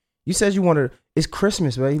You said you wanted. It's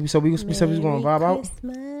Christmas, baby. So we said we was going to vibe out.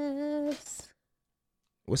 Christmas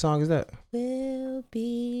What song is that? will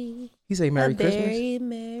be He say Merry a Christmas. very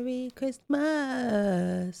Merry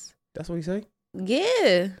Christmas. That's what he say.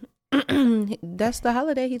 Yeah, that's the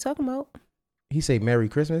holiday he talking about. He say Merry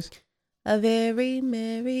Christmas. A very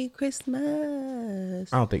Merry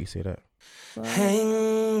Christmas. I don't think he say that.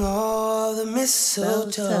 Hang all the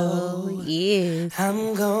mistletoe. Yes.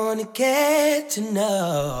 I'm gonna get to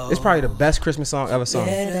know. It's probably the best Christmas song ever sung.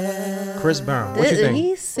 Chris Brown. What you think?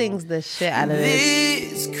 He sings the shit out of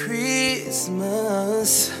this. This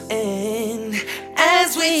Christmas, and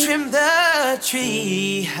as we trim the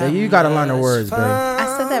tree, Yeah, you gotta learn the words, babe.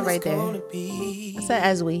 I said that right there. I said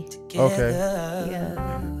as we. Okay. Yeah.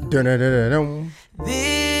 Dun-dun-dun-dun-dun.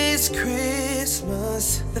 This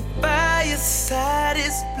Christmas, the fireside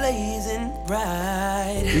is blazing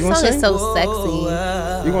bright. You This gonna song sing? is so sexy.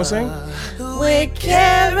 You gonna sing? We're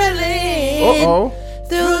caroling Uh-oh.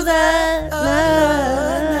 Through the night. Oh,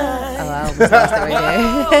 I almost lost it right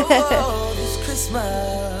there. Oh, this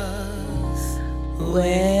Christmas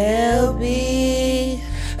Will be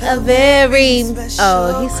a very.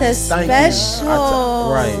 Oh, he says Thank you.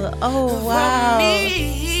 special. Right. Oh, wow.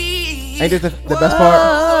 Ain't this the best part?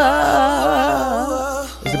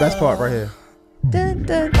 It's the best part right here. Dun,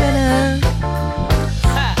 dun, dun, dun.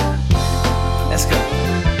 Let's go.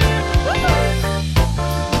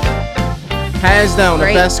 Hands down,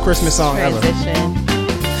 Great the best Christmas song ever. transition.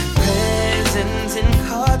 Presents and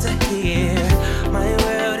cards are here. My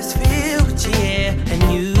world is filled with cheer, and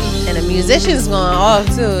you. And the musicians going off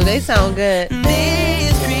too. They sound good.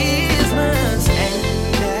 This Christmas,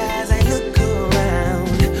 and as I look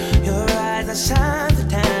around, your eyes are shine the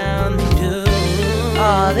town too.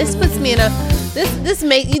 Oh, this puts me in a. This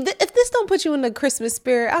make you. If this don't put you in the Christmas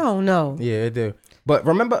spirit, I don't know. Yeah, it do. But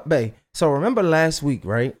remember, babe. So remember last week,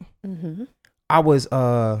 right? Mm-hmm. I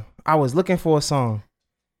was looking for a song,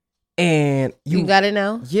 and You got it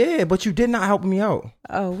now? Yeah, but you did not help me out.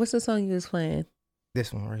 Oh, what's the song you was playing?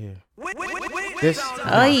 This one right here. This.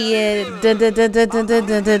 Oh yeah. Dun, dun, dun, dun, dun, dun,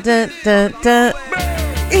 dun, dun, dun, dun.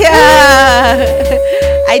 Yeah.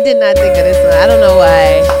 I did not think of this one. I don't know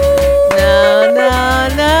why. No.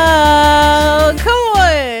 Come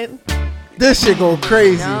on. This shit go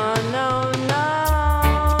crazy.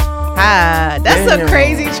 Ah, that's Damn. a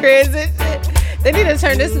crazy transition. They need to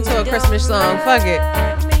turn this into a Christmas song. Fuck it.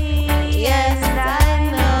 Yes, I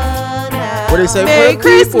know now. What they say? Merry For the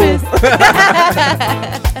people. Christmas.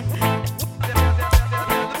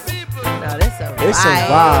 No, this a It's a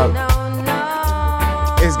vibe.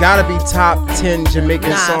 vibe. It's gotta be top 10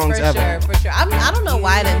 Jamaican songs for ever. Sure, for sure. I don't know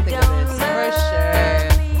why I didn't think of this. For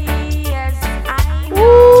sure.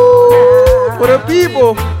 Woo! For the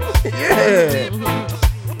people. Yeah.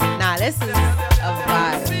 Nah, this is a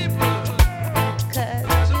vibe.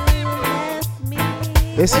 'Cause you left me.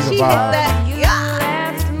 This When is a she hit vibe. that,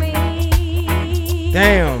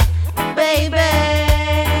 Damn. baby.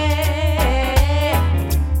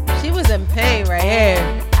 She was in pain right here.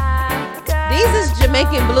 These is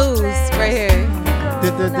Jamaican blues right here.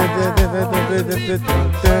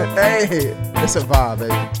 Hey, it's a vibe,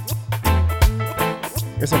 baby.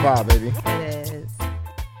 It's a vibe, baby. It is.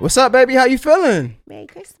 What's up, baby? How you feeling? Merry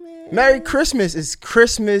Christmas. Merry Christmas. It's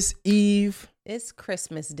Christmas Eve. It's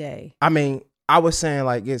Christmas Day. I mean, I was saying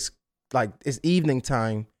it's evening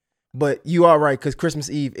time, but you are right because Christmas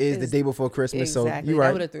Eve is the day before Christmas. Exactly. So you That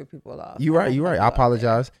right. would have threw people off. You right. I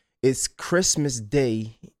apologize. It's Christmas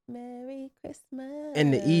Day Merry Christmas.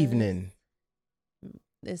 in the evening.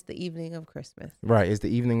 It's the evening of Christmas. Right. It's the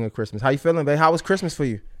evening of Christmas. How you feeling, babe? How was Christmas for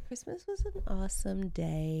you? Christmas was an awesome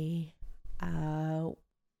day. Talk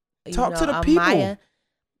to the people.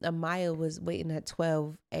 Amaya was waiting at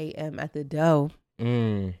 12 a.m. at the door,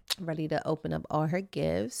 ready to open up all her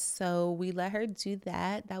gifts. So we let her do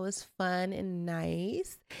that. That was fun and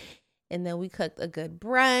nice. And then we cooked a good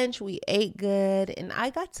brunch. We ate good. And I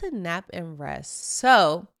got to nap and rest.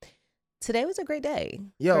 So today was a great day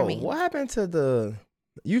for Yo, me. what happened to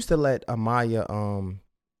used to let Amaya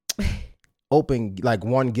open like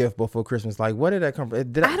one gift before Christmas? Like, where did that come from? I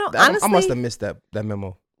don't- I honestly- must have missed that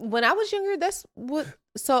memo. When I was younger, that's what.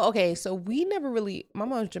 So we never really. My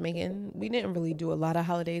mom's Jamaican. We didn't really do a lot of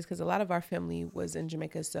holidays because a lot of our family was in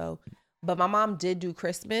Jamaica. So, but my mom did do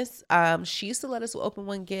Christmas. She used to let us open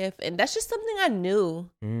one gift, and that's just something I knew.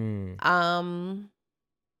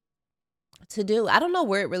 To do. I don't know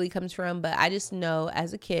where it really comes from, but I just know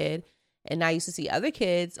as a kid, and I used to see other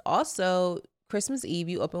kids also. Christmas Eve,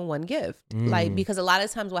 you open one gift, like because a lot of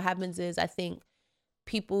times what happens is I think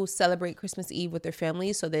people celebrate Christmas Eve with their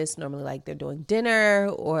families. So there's normally like they're doing dinner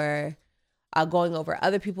or going over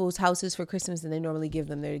other people's houses for Christmas, and they normally give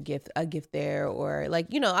them a gift there, or like,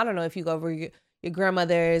 I don't know if you go over your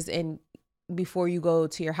grandmother's and before you go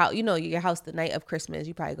to your house, your house the night of Christmas,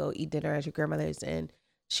 you probably go eat dinner at your grandmother's and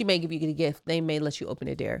she may give you a gift. They may let you open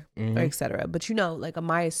it there, or etc. But like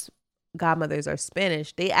Amaya's godmothers are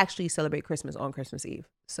Spanish. They actually celebrate Christmas on Christmas Eve.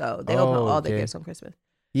 So they open all their gifts on Christmas.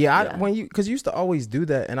 Yeah, because you used to always do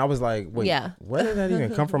that, and I was like, wait, where did that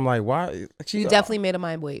even come from? Like, why? You definitely made a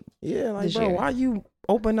mind wait. Yeah, like, bro, why you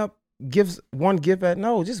open up one gift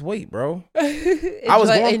no, just wait, bro.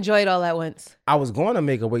 Enjoy it all at once. I was going to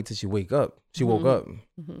make her wait till she woke up. She woke up,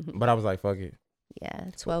 but I was like, fuck it. Yeah,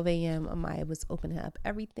 12 a.m. Amaya was opening up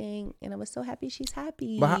everything, and I was so happy she's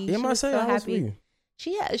happy. But happy.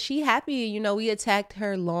 She happy. We attacked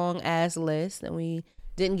her long ass list, and we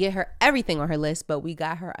didn't get her everything on her list, but we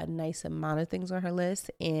got her a nice amount of things on her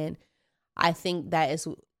list. And I think that is,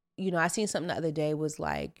 I seen something the other day was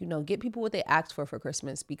like, get people what they asked for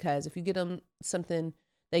Christmas, because if you get them something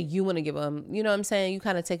that you want to give them, you know what I'm saying, you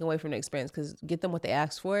kind of take away from the experience, because get them what they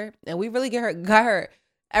asked for. And we really got her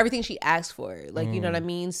everything she asked for, like, you know what I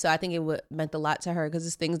mean? So I think it meant a lot to her, because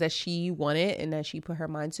it's things that she wanted and that she put her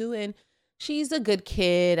mind to. And she's a good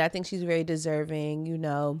kid. I think she's very deserving,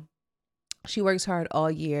 She works hard all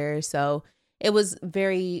year. So it was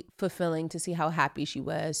very fulfilling to see how happy she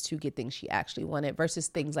was to get things she actually wanted versus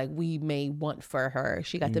things like we may want for her.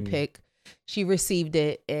 She got to pick. She received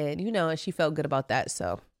it, and, and she felt good about that.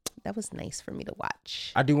 So that was nice for me to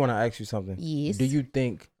watch. I do want to ask you something. Yes. Do you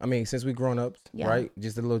think, since we grown up, right?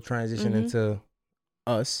 Just a little transition into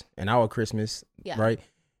us and our Christmas, right?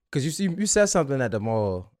 Because you said something at the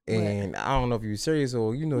mall. And I don't know if you were serious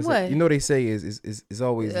or they say is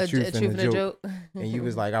always the truth and the joke. And you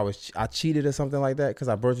was like, I cheated or something like that because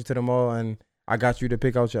I brought you to the mall and I got you to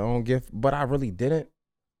pick out your own gift, but I really didn't.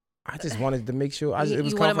 I just wanted to make sure. It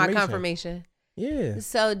was wanted my confirmation. Yeah.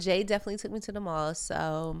 So Jay definitely took me to the mall.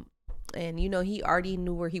 So, and he already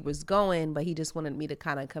knew where he was going, but he just wanted me to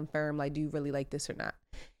kind of confirm, like, do you really like this or not?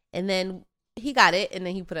 And then he got it, and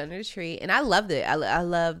then he put it under the tree, and I loved it. I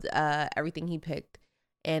loved everything he picked.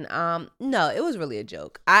 And no, it was really a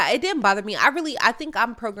joke. It didn't bother me. I think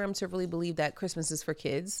I'm programmed to really believe that Christmas is for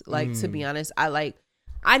kids. Like, to be honest, I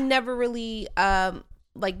never really I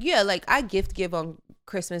give on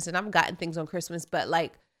Christmas, and I've gotten things on Christmas, but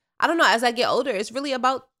like, I don't know, as I get older, it's really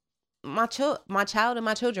about my child and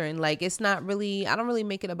my children. Like, it's not really, I don't really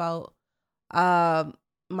make it about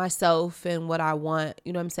myself and what I want.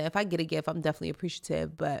 You know what I'm saying? If I get a gift, I'm definitely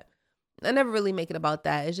appreciative, but I never really make it about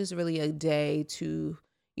that. It's just really a day to,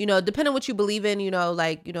 depending on what you believe in,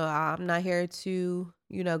 I'm not here to,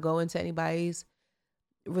 go into anybody's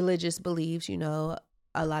religious beliefs.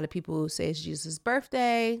 A lot of people say it's Jesus'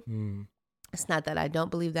 birthday. It's not that I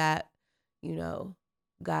don't believe that,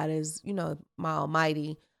 God is, my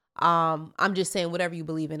almighty. I'm just saying whatever you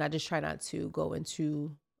believe in, I just try not to go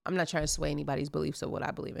into, I'm not trying to sway anybody's beliefs of what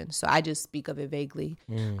I believe in. So I just speak of it vaguely.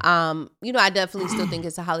 I definitely still think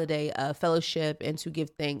it's a holiday of fellowship and to give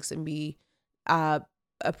thanks and be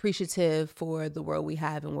appreciative for the world we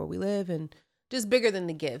have and where we live, and just bigger than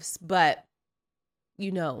the gifts. But,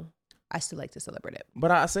 I still like to celebrate it.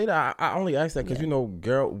 But I say that I only ask that because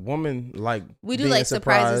woman like we do like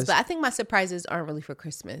surprises, but I think my surprises aren't really for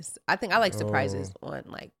Christmas. I think I like surprises on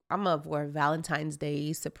I'm up for a Valentine's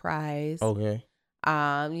Day surprise. Okay.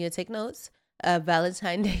 Take notes. A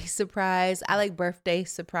Valentine's Day surprise. I like birthday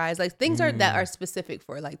surprise. Like things that are specific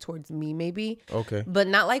for towards me maybe. Okay. But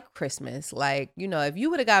not like Christmas. Like, if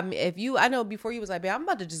you would have got me, I know before you was like, babe, I'm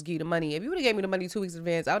about to just give you the money. If you would have gave me the money 2 weeks in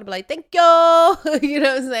advance, I would have been like, thank you. You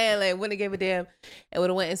know what I'm saying? Like, wouldn't have gave a damn and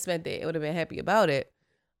would have went and spent it. It would have been happy about it.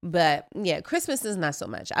 But yeah, Christmas is not so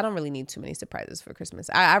much. I don't really need too many surprises for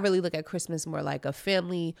Christmas. I really look at Christmas more like a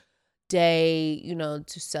family day,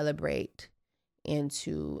 to celebrate and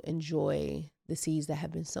to enjoy the seeds that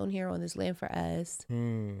have been sown here on this land for us.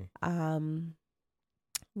 Well,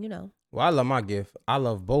 I love my gift. I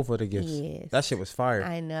love both of the gifts. Yes. That shit was fire.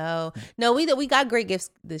 I know. No, we got great gifts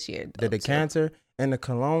this year. The decanter and the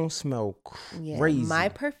cologne smell crazy. Yeah, my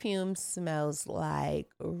perfume smells like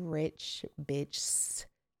rich bitch,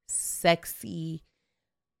 sexy.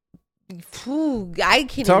 I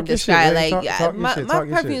can't even describe. My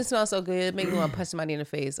perfume smells so good, it makes me want to punch somebody in the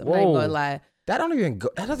face. I'm not even gonna lie. That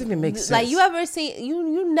doesn't even make sense. Like, you ever seen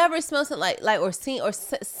you never smell something like or seen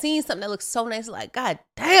something that looks so nice, like, god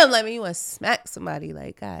damn, like, you want to smack somebody,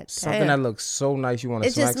 like, god damn. Something that looks so nice, you want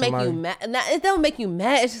to smack somebody. It just make you mad. It don't make you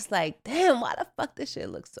mad. It's just like, damn, why the fuck this shit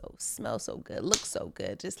smells so good, looks so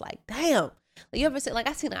good. Just like, damn. Like, you ever seen,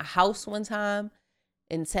 I seen a house one time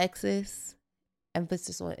in Texas,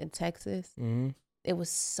 emphasis on in Texas, It was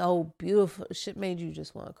so beautiful. Shit made you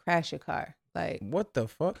just want to crash your car. Like, what the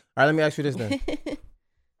fuck? All right, let me ask you this then.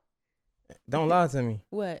 Don't lie to me.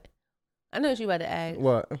 What? I know what you about to ask.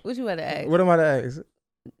 What? What you about to ask? What am I to ask?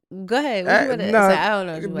 Go ahead. What you about to ask? I don't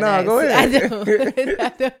know what you about to ask. Go ahead. I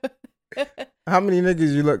don't. How many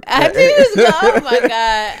niggas you look? I think oh my god!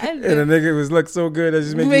 And a nigga was look so good that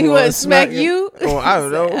just make you you want to smack you? Oh, I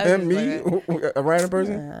don't know. Him, me, a random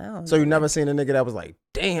person. So you never seen a nigga that was like,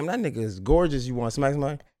 damn, that nigga is gorgeous. You want to smack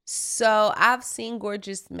somebody? So I've seen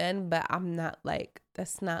gorgeous men, but I'm not like.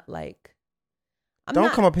 That's not like.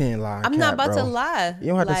 Don't come up here and lie. I'm not about to lie. You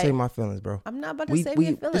don't have to say my feelings, bro. I'm not about to say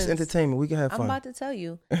your feelings. This entertainment. We can have fun. I'm about to tell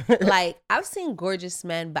you. Like, I've seen gorgeous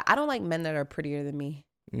men, but I don't like men that are prettier than me.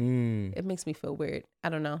 It makes me feel weird. I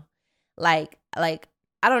don't know. Like I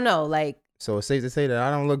don't know. Like, so it's safe to say that I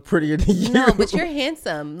don't look prettier than you. No, but you're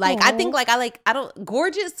handsome. Like, aww. I think I don't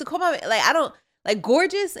gorgeous to come on. Like, I don't like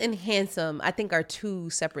gorgeous and handsome. I think are two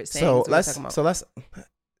separate things. So let's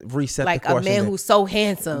reset like the question. A man who's so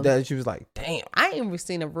handsome that she was like, damn. I ain't ever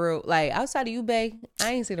seen a real, like, outside of you, babe,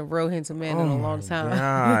 I ain't seen a real handsome man in a long time.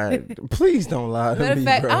 God. Please don't lie to me. Matter of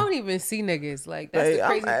fact, bro. I don't even see niggas. Like, that's the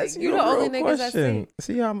crazy thing. You the only niggas question. I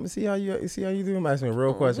see. See how you do? I'm asking a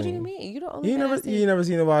real question. What do you mean? You the only you never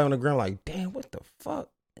seen nobody on the ground like, damn, what the fuck?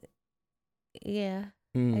 Yeah.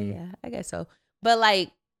 Yeah, I guess so. But like,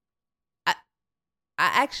 I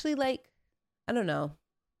actually like, I don't know.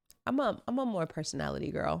 I'm a more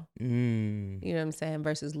personality girl. You know what I'm saying?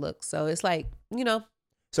 Versus looks. So it's like, you know.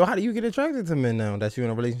 So how do you get attracted to men now that you're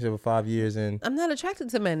in a relationship with 5 years and I'm not attracted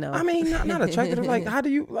to men now. I mean, not attracted. Like, how do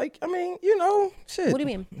you like? I mean, you know, shit. What do you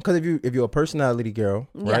mean? Because if you're a personality girl,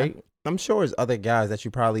 right? I'm sure there's other guys that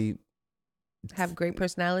you probably have great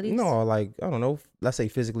personalities. No, like I don't know. Let's say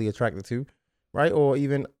physically attracted to, right? Or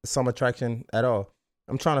even some attraction at all.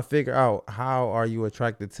 I'm trying to figure out how are you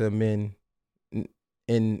attracted to men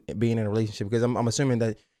in being in a relationship, because I'm assuming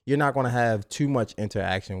that you're not going to have too much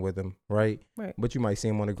interaction with them, right? But you might see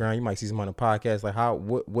them on the ground, you might see them on a podcast. Like,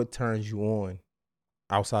 what turns you on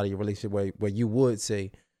outside of your relationship where you would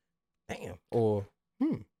say, damn, or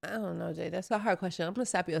I don't know, Jay. That's a hard question. I'm a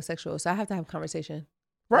sapiosexual, so I have to have a conversation,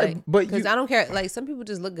 right? Like, but because I don't care. Like, some people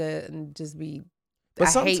just look good and just be. But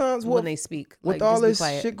I sometimes hate when they speak, with like, all this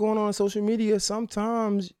shit going on social media,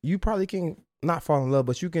 sometimes you probably can not fall in love,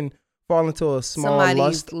 but you can fall into a small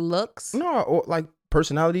somebody's looks. No, or like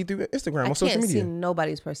personality through Instagram or social media. I can't see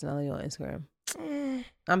nobody's personality on Instagram.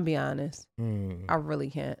 I'm being honest. I really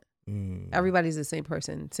can't. Everybody's the same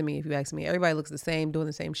person to me. If you ask me, everybody looks the same, doing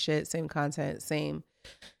the same shit, same content, same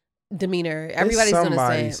demeanor. Everybody's doing the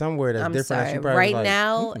same. Somewhere that's I'm different. sorry. That right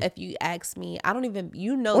now, if you ask me, I don't even.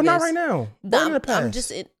 You know, well, this. Not right now. In the past. I'm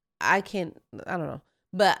just. I can't. I don't know.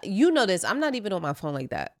 But you know this, I'm not even on my phone like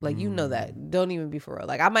that. Like, you know that. Don't even be for real.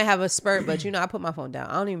 Like, I might have a spurt, but you know, I put my phone down.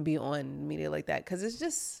 I don't even be on media like that because it's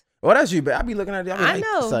just. Well, that's you, but I be looking at it. I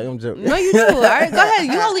know. Sorry, I'm joking. No, you do. All right, go ahead.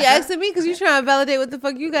 You only asking me because you trying to validate what the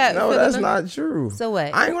fuck you got. No, that's not true. So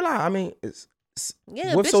what? I ain't gonna lie. I mean, it's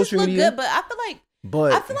with social media, look good,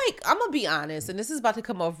 but I feel like I'm gonna be honest, and this is about to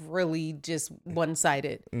come off really just one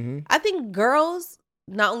sided. I think girls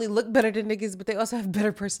not only look better than niggas, but they also have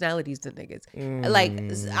better personalities than niggas. Like,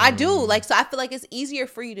 I do. Like, so I feel like it's easier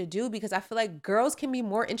for you to do because I feel like girls can be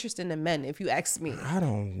more interesting than men, if you ask me. I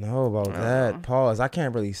don't know about that. Pause. I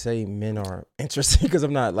can't really say men are interesting because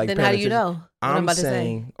I'm not like. Then how do you know? I'm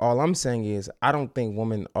saying, all I'm saying is I don't think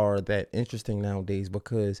women are that interesting nowadays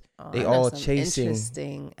because they all chasing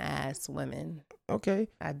interesting ass women. Okay.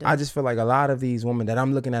 I just feel like a lot of these women that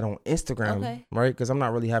I'm looking at on Instagram, right? Because I'm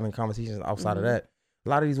not really having conversations outside of that. A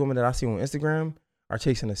lot of these women that I see on Instagram are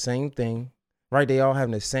chasing the same thing, right? They all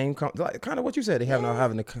having the same, like kind of what you said. They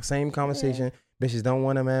having the same conversation. Bitches don't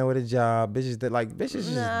want a man with a job. Bitches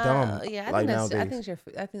just dumb. Yeah, I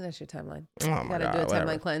think that's your timeline. Oh my gotta God, do a whatever.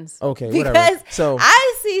 timeline cleanse. Okay, because whatever. So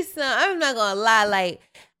I see some. I'm not gonna lie. Like,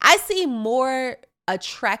 I see more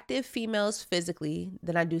attractive females physically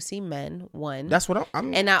than I do see men. One. That's what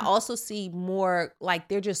I'm. And I also see more like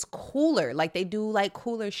they're just cooler. Like, they do like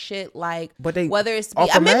cooler shit. Like, but they whether it's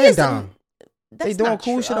off the man down. They doing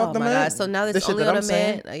cool shit off the man. God. So now it's only on a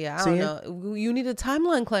man. Yeah, I don't know. You need a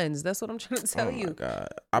timeline cleanse. That's what I'm trying to tell you.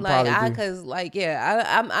 Oh my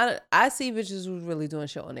God. I see bitches who's really doing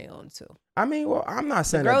shit on their own too. I mean, well, I'm not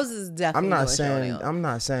saying the girls is definitely. I'm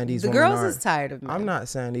not saying these. The women girls aren't, is tired of men. I'm not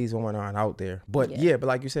saying these women aren't out there, but but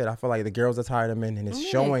like you said, I feel like the girls are tired of men, and it's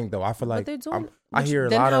showing though. I feel like I hear a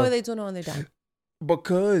lot of. Then how are they doing it on their dime?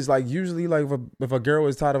 Because like usually like if a girl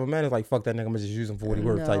is tired of a man, it's like fuck that nigga, I'm just using 40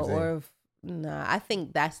 words type thing. Or Nah, I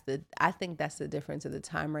think that's the difference of the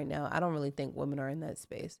time right now. I don't really think women are in that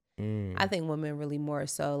space. I think women really more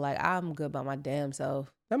so like, I'm good by my damn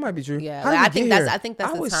self. That might be true. Yeah, like, I think that's the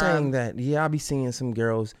time. I was saying that. Yeah, I be seeing some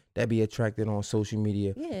girls that be attracted on social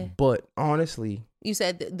media. Yeah. But honestly, you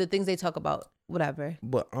said the things they talk about, whatever.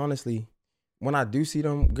 But honestly, when I do see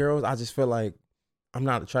them girls, I just feel like I'm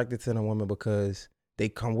not attracted to them women because they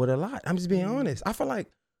come with a lot. I'm just being honest. I feel like.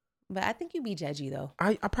 But I think you be judgy though.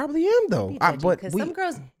 I probably am though. Because some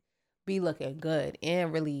girls be looking good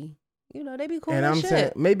and really, they be cool. And I'm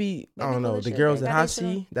saying maybe I don't know the girls that I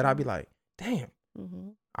see that I be like, damn.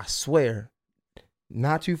 I swear,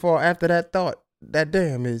 not too far after that thought, that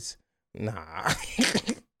damn is nah.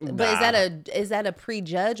 But is that a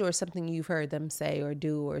prejudge or something you've heard them say or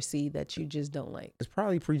do or see that you just don't like? It's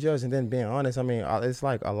probably prejudged, and then being honest, I mean, it's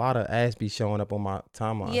like a lot of ass be showing up on my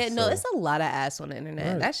timeline. Yeah, no, it's a lot of ass on the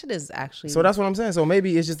internet. Right. That shit is actually. So that's what I'm saying. So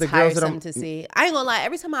maybe it's just the girls that I'm to see. I ain't gonna lie.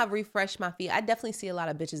 Every time I refresh my feed, I definitely see a lot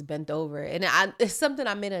of bitches bent over, and it's something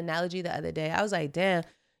I made an analogy the other day. I was like, damn.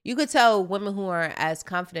 You could tell women who aren't as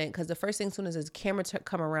confident because the first thing, as soon as the camera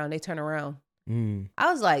come around, they turn around.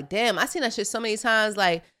 I was like, damn, I seen that shit so many times.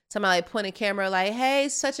 Like somebody like point a camera, like, hey,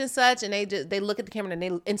 such and such, and they look at the camera and they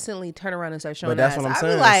instantly turn around and start showing. But that's what I'm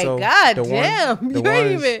saying. Like, so God damn,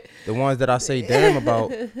 the ones that I say damn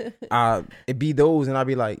about, it be those, and I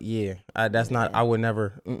be like, yeah, that's not. I would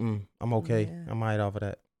never. I'm okay. Yeah. I'm right off of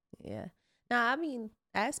that. Yeah. Nah, I mean,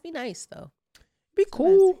 ass be nice though. Be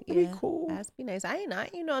cool. Be cool. Ass be nice. I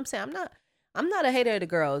ain't. You know what I'm saying? I'm not a hater of the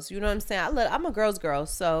girls. You know what I'm saying? I'm a girl's girl.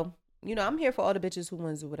 So, I'm here for all the bitches who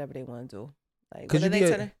want to do whatever they want to do. Like, whether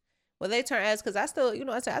they turn ass, because I still,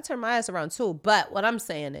 I turn my ass around too. But what I'm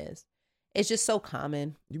saying is, it's just so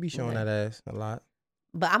common. You be showing that ass a lot.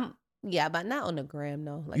 But but not on the gram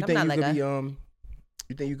though. Like, you think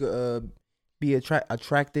you think you could be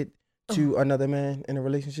attracted to another man in a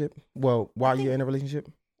relationship? Well, while you're in a relationship?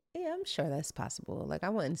 Yeah, I'm sure that's possible. Like, I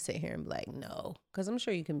wouldn't sit here and be like, no, because I'm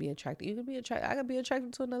sure you can be attracted. You can be attracted. I could be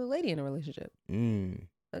attracted to another lady in a relationship.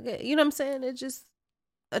 Okay, you know what I'm saying? It's just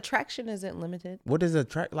attraction isn't limited. What is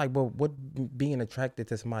but what being attracted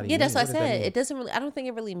to somebody? Yeah, that's what I said. It doesn't really. I don't think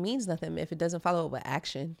it really means nothing if it doesn't follow up with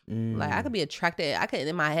action. Like, I could be attracted. I could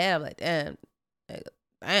in my head I'm like, damn,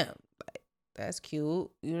 like, that's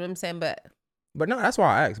cute. You know what I'm saying? But no, that's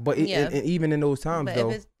why I asked. But even in those times, but though,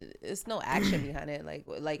 if it's no action behind it. Like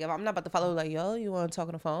if I'm not about to follow, like, yo, you want to talk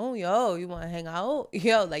on the phone? Yo, you want to hang out?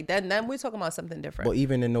 Yo, like that. Then we're talking about something different. But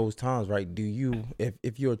even in those times, right? Do you,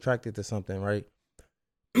 if you're attracted to something, right?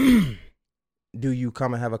 Do you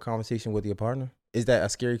come and have a conversation with your partner? Is that a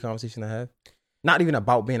scary conversation to have? Not even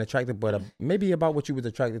about being attracted, but maybe about what you was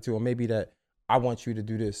attracted to, or maybe that I want you to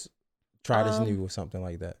do this, try this new, or something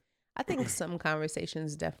like that. I think some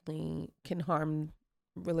conversations definitely can harm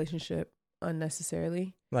relationship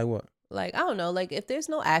unnecessarily. Like what? Like, I don't know. Like, if there's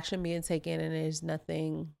no action being taken and there's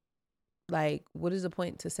nothing, like, what is the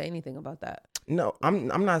point to say anything about that? No, I'm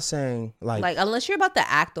not saying like unless you're about to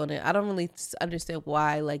act on it. I don't really understand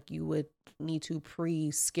why like you would need to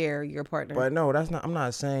pre-scare your partner. But no, I'm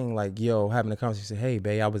not saying like, yo, having a conversation, hey,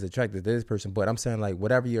 babe, I was attracted to this person. But I'm saying like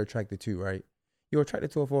whatever you're attracted to, right? You're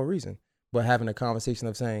attracted to it for a reason. But having a conversation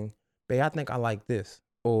of saying, babe, I think I like this.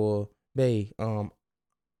 Or, babe,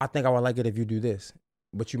 I think I would like it if you do this.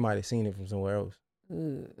 But you might have seen it from somewhere else.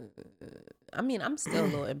 I mean, I'm still a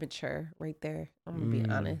little immature right there. I'm going to be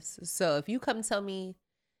honest. So if you come tell me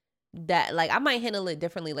that, like, I might handle it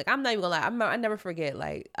differently. Like, I'm not even going to lie. I never forget,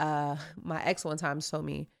 like, my ex one time told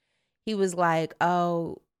me, he was like,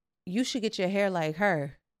 oh, you should get your hair like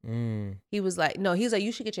her. He was like, no, he's like,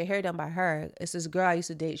 you should get your hair done by her. It's this girl I used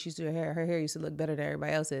to date. She used to do her hair used to look better than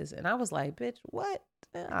everybody else's. And I was like, bitch, what?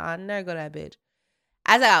 I never go to that bitch.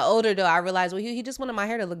 As I got older though, I realized, well, he just wanted my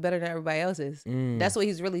hair to look better than everybody else's. That's what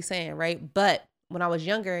he's really saying, right? But when I was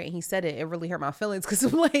younger and he said it, it really hurt my feelings because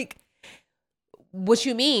I'm like, what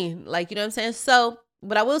you mean? Like, you know what I'm saying? So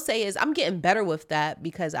what I will say is I'm getting better with that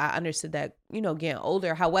because I understood that, getting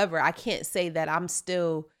older. However, I can't say that I'm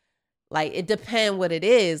still like, it depends what it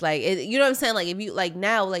is. Like, you know what I'm saying? Like, if you, like,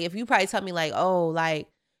 now, like, if you probably tell me, like, oh, like,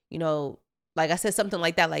 like I said something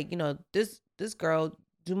like that, like, this girl,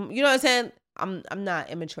 you know what I'm saying? I'm not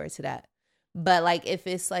immature to that. But, like, if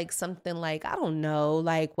it's, like, something like, I don't know,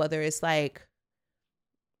 like, whether it's, like,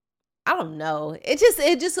 I don't know. It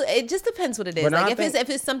just depends what it is. But like, if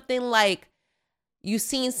it's something, like, you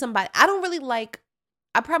seen somebody, I don't really like,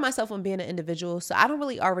 I pride myself on being an individual, so I don't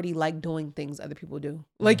really already like doing things other people do.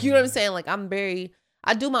 Like, you know what I'm saying? Like, I'm very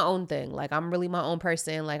I do my own thing. Like, I'm really my own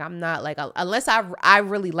person. Like, I'm not like, unless I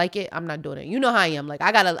really like it, I'm not doing it. You know how I am. Like,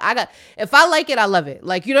 if I like it, I love it.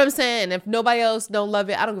 Like, you know what I'm saying? And if nobody else don't love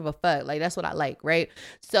it, I don't give a fuck. Like, that's what I like, right?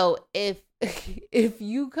 So if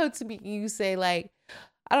you come to me and you say like,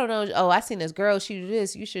 I don't know, oh, I seen this girl, she do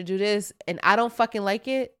this, you should do this, and I don't fucking like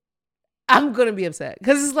it, I'm gonna be upset.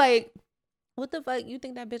 Because it's like, what the fuck? You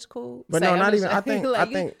think that bitch cool? But no, not even. I think. like,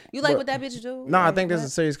 I think you like what that bitch do. No, like, I think there's a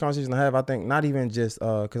serious conversation to have. I think not even just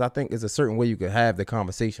because I think it's a certain way you could have the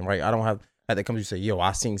conversation, right? I don't have to come to you say, yo,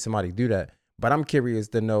 I seen somebody do that. But I'm curious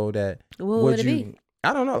to know that. What would it be?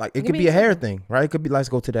 I don't know. Like it could be a hair thing, right? It could be. Let's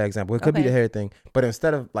go to that example. It could be the hair thing. But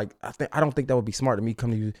instead of like, I don't think that would be smart to me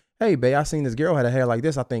come to you. Hey, babe, I seen this girl had a hair like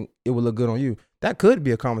this. I think it would look good on you. That could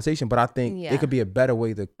be a conversation, but I think it could be a better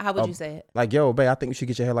way to. How would you say it? Like, yo, babe, I think you should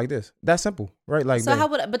get your hair like this. That's simple, right? Like, so babe, how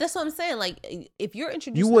would? But that's what I'm saying. Like, if you're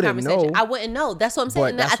introducing you wouldn't the conversation, know, I wouldn't know. That's what I'm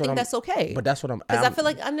saying. I think that's okay. But that's what I'm. Because I feel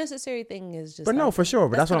like unnecessary thing is just. But no, for sure.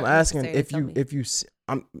 But that's what I'm asking. If you,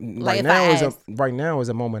 I'm like right now is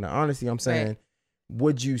a moment of honesty. I'm saying,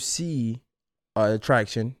 would you see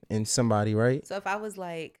attraction in somebody, right? So if I was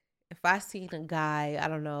like, if I seen a guy, I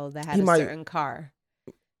don't know, that had a certain car.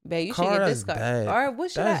 Babe, you should get this car. Bad. Or what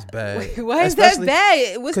should that's bad. Wait, why is that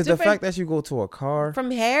bad? Because the fact that you go to a car from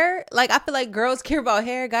hair, like I feel like girls care about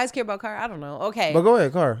hair, guys care about car. I don't know. Okay, but go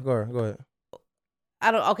ahead, go ahead.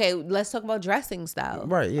 I don't. Okay, let's talk about dressing style.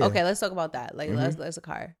 Right. Yeah. Okay, let's talk about that. Like, let's a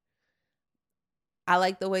car. I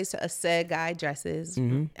like the way a said guy dresses.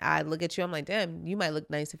 I look at you, I'm like, damn, you might look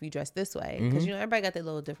nice if you dress this way, because you know everybody got their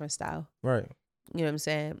little different style. Right. You know what I'm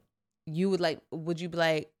saying? Would you be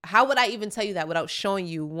like, how would I even tell you that without showing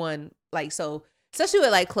you one, like, so, especially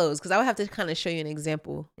with like clothes, because I would have to kind of show you an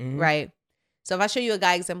example, right? So if I show you a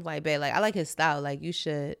guy example, like, babe, like, I like his style, like, you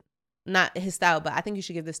should, not his style, but I think you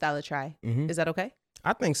should give this style a try. Is that okay?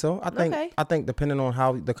 I think so. I think depending on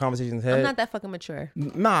how the conversation's had. I'm not that fucking mature.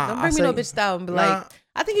 Nah. Don't bring me no bitch style and be like,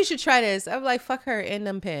 I think you should try this. I'm like, fuck her in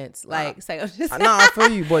them pants. Like, say, I'm just. Nah, I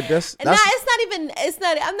feel you, but that's. Nah,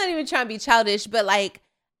 I'm not even trying to be childish, but like,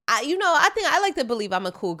 I think I like to believe I'm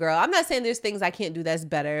a cool girl. I'm not saying there's things I can't do that's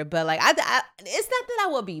better, but like, it's not that I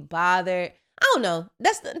will be bothered. I don't know.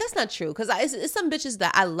 That's not true, because it's some bitches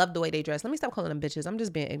that I love the way they dress. Let me stop calling them bitches. I'm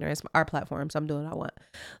just being ignorant. It's our platform, so I'm doing what I want.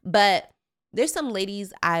 But there's some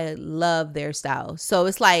ladies I love their style. So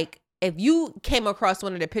it's like, if you came across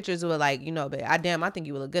one of the pictures with like, babe, I think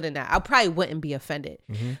you would look good in that, I probably wouldn't be offended.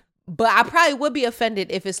 But I probably would be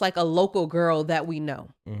offended if it's like a local girl that we know,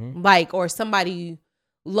 like, or somebody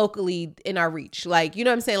locally in our reach, like, you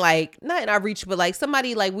know what I'm saying, like, not in our reach, but like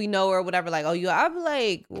somebody like we know or whatever, like, oh, I'll be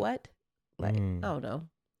like, what, like, I don't know.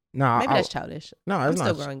 No, maybe that's childish. No, I'm not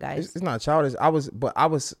still growing, guys. It's not childish. I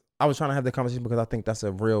was trying to have the conversation because I think that's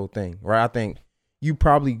a real thing, right? I think you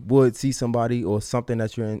probably would see somebody or something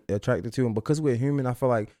that you're attracted to, and because we're human, I feel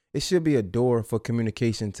like it should be a door for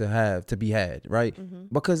communication to be had, right?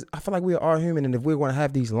 Because I feel like we are human, and if we're going to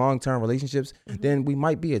have these long-term relationships, then we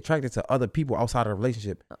might be attracted to other people outside of the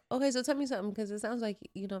relationship. Okay, so tell me something, because it sounds like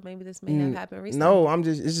maybe this may have happened recently. No,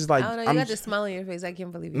 it's just like, I don't know. You got this smile on your face. I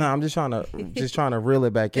can't believe it. No, I'm just trying to reel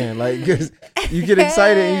it back in, like, because you get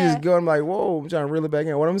excited and you just go, I'm like, whoa, I'm trying to reel it back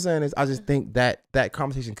in. What I'm saying is, I just think that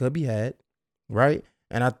conversation could be had, right?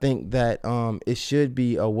 And I think that it should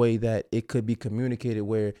be a way that it could be communicated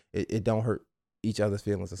where it don't hurt each other's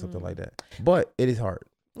feelings or something like that. But it is hard.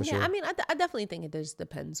 For sure. I mean, I definitely think it just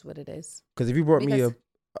depends what it is. Because if you brought me up,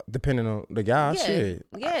 depending on the guy, shit.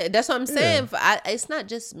 Yeah, that's what I'm saying. It's not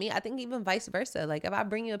just me. I think even vice versa. Like, if I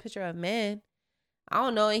bring you a picture of a man, I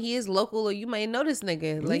don't know, and he is local, or you might know this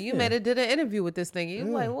nigga. Like, you might have did an interview with this nigga. You're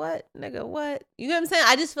like, what? Nigga, what? You know what I'm saying?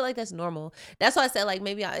 I just feel like that's normal. That's why I said, like,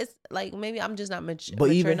 maybe I'm just not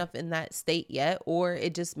mature enough in that state yet, or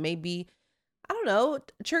it just may be, I don't know,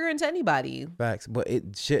 triggering to anybody. Facts. But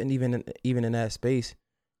it shouldn't even in that space.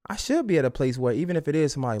 I should be at a place where, even if it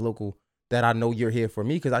is somebody local, that I know you're here for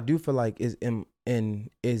me, because I do feel like it's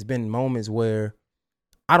been moments where,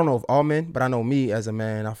 I don't know if all men, but I know me as a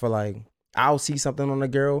man, I feel like I'll see something on a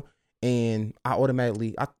girl and I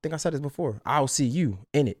automatically, I think I said this before, I'll see you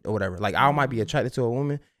in it or whatever. Like, I might be attracted to a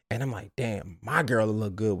woman and I'm like, damn, my girl will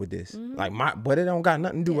look good with this. Like, but it don't got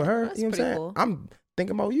nothing to do with her. You know what I'm saying? Cool. I'm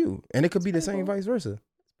thinking about you. And it could be the same vice versa.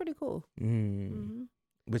 It's pretty cool.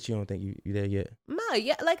 But you don't think you there yet? No,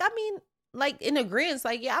 yeah. Like, I mean, like, in agreement,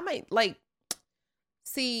 like, yeah, I might like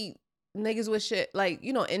see niggas with shit, like,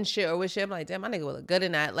 in shit or with shit. I'm like, damn, my nigga will look good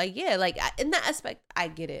in that. Like, yeah, like, in that aspect, I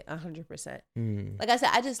get it 100%. Like I said,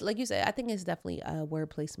 I just, like you said, I think it's definitely a word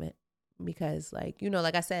placement, because, like,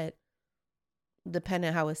 like I said,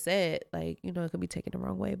 depending how it's said, like, it could be taken the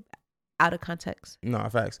wrong way, out of context. No,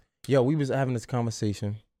 facts. Yo, we was having this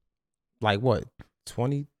conversation, like what,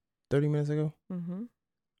 20, 30 minutes ago? Mm-hmm.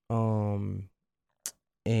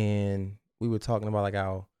 And we were talking about like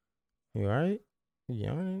how, you all right? You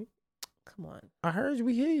all right? Come on. I heard you.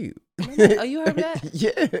 We hear you. Oh, you heard that?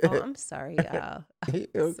 Yeah. Oh, I'm sorry. Okay.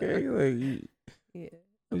 Sorry. Like, yeah,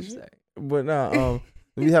 I'm sorry. But nah,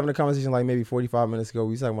 we was having a conversation like maybe 45 minutes ago.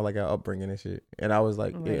 We was talking about like our upbringing and shit. And I was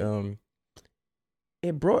like, Right.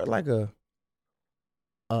 it brought like a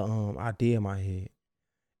idea in my head.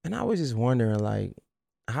 And I was just wondering, like,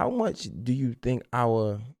 how much do you think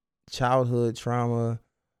our childhood trauma,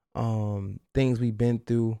 things we've been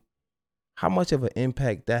through, how much of an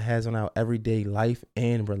impact that has on our everyday life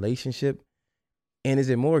and relationship? And is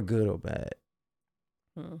it more good or bad?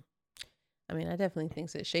 I mean, I definitely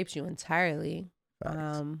think it shapes you entirely.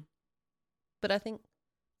 But I think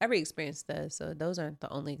every experience does. So those aren't the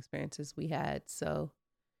only experiences we had. So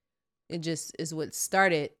it just is what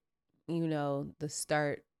started, the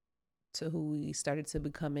start to who we started to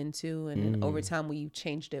become into. And then over time, we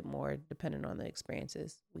changed it more depending on the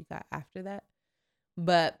experiences we got after that.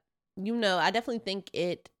 But, I definitely think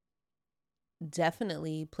it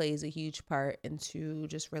definitely plays a huge part into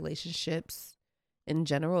just relationships in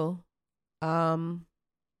general. I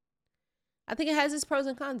think it has its pros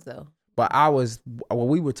and cons though. But what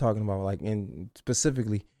we were talking about, like, in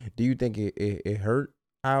specifically, do you think it hurt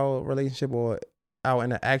our relationship or our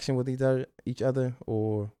interaction with each other,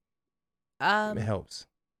 or it helps?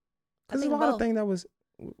 Because there's a lot of things that was.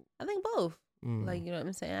 I think both. Like, you know what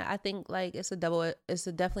I'm saying? I think like it's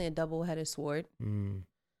definitely a double-headed sword. We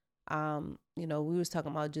was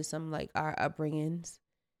talking about just some like our upbringings,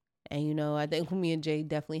 and I think me and Jay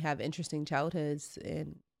definitely have interesting childhoods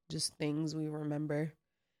and just things we remember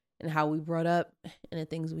and how we brought up and the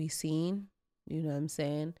things we seen. You know what I'm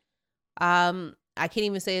saying? I can't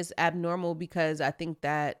even say it's abnormal because I think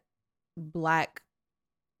that Black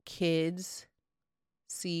kids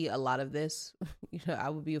see a lot of this. I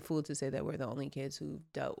would be a fool to say that we're the only kids who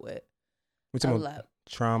dealt with a lot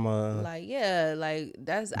trauma, like like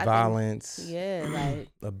that's violence, like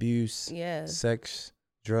abuse, sex,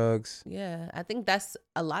 drugs. I think that's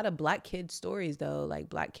a lot of Black kids stories though, like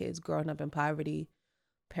Black kids growing up in poverty,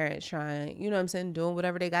 parents trying, you know what I'm saying, doing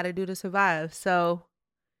whatever they got to do to survive. So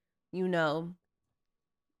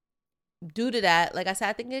due to that, like I said,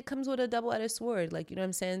 I think it comes with a double-edged sword. Like, you know what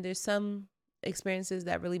I'm saying, there's some experiences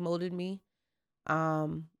that really molded me.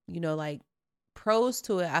 Like pros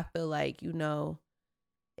to it, I feel like,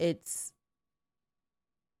 it's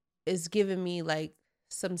given me like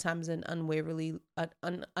sometimes an unwavering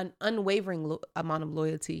amount of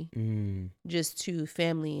loyalty just to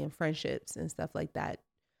family and friendships and stuff like that.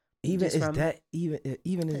 Even is that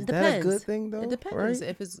a good thing though? It depends,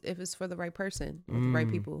 right? If it's for the right person with the right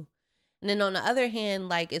people. And then on the other hand,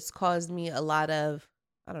 like it's caused me a lot of,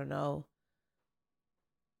 I don't know,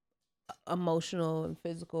 emotional and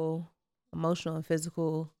physical,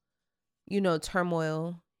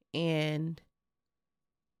 turmoil and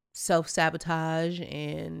self-sabotage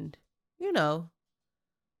and,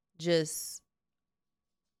 just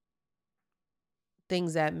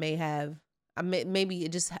things that may have, maybe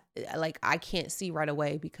it just like I can't see right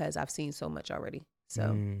away because I've seen so much already.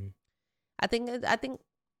 So I think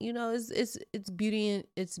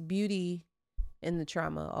it's beauty in the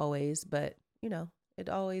trauma always, but it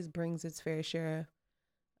always brings its fair share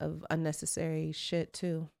of unnecessary shit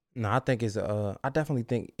too. No, I think I definitely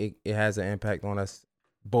think it has an impact on us,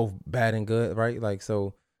 both bad and good, right? Like,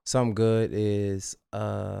 so some good is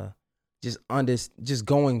just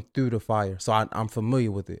going through the fire. So I'm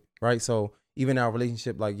familiar with it, right? So even our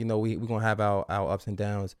relationship, like, we're gonna have our ups and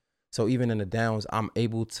downs. So even in the downs, I'm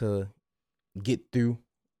able to get through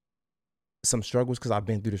some struggles because I've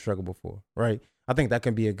been through the struggle before, right? I think that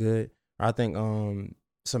can be a good. I think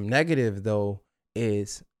some negative though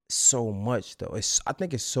is so much though. I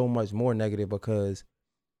think it's so much more negative because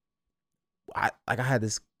I had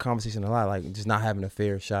this conversation a lot, like just not having a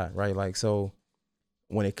fair shot, right? Like, so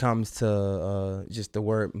when it comes to just the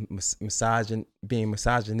word being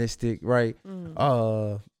misogynistic, right?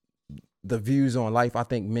 The views on life, I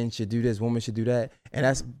think men should do this, women should do that, and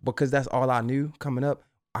that's because that's all I knew coming up.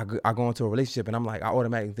 I go into a relationship and I'm like, I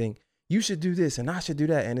automatically think you should do this and I should do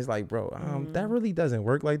that, and it's like, bro, that really doesn't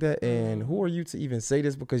work like that. And who are you to even say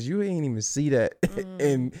this, because you ain't even see that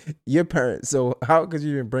in your parents, so how could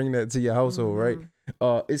you even bring that to your household, right?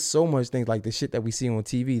 It's so much things like the shit that we see on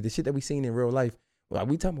TV, the shit that we seen in real life. Like,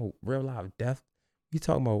 we talking about real life death, we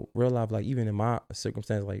talking about real life, like even in my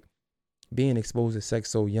circumstance, like being exposed to sex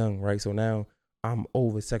so young, right? So now I'm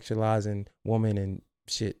over sexualizing women and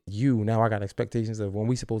shit, now I got expectations of when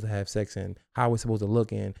we supposed to have sex and how we're supposed to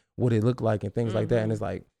look and what it look like and things like that. And it's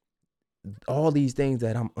like all these things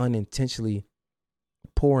that I'm unintentionally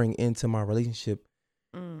pouring into my relationship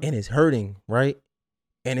and it's hurting, right?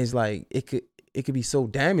 And it's like it could be so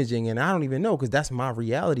damaging, and I don't even know, because that's my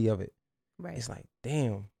reality of it. Right. It's like,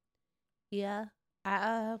 damn. Yeah.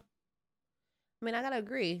 I mean, I gotta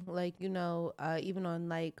agree. Like, you know, even on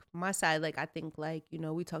like my side, like I think like, you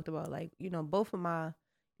know, we talked about like, you know, both of my,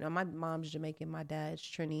 you know, my mom's Jamaican, my dad's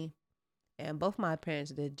Trini, and both my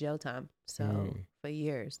parents did jail time. So for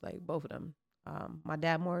years, like both of them. My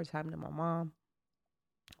dad more time than my mom,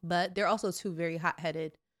 but they're also two very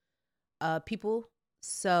hot-headed people.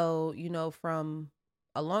 So, you know, from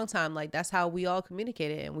a long time, like that's how we all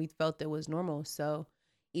communicated, and we felt it was normal. So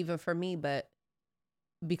even for me, but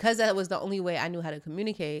because that was the only way I knew how to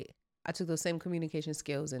communicate, I took those same communication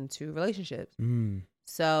skills into relationships.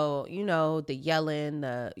 So, you know, the yelling,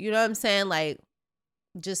 you know what I'm saying? Like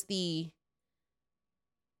just the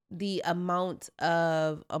amount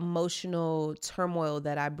of emotional turmoil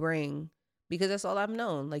that I bring, because that's all I've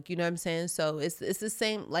known. Like, you know what I'm saying? So it's the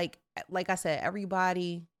same, like I said,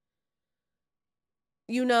 everybody,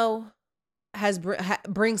 you know,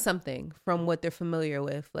 brings something from what they're familiar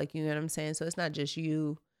with. Like, you know what I'm saying? So it's not just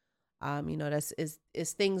you. You know,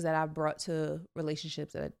 it's things that I've brought to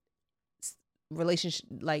relationships,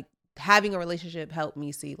 like having a relationship helped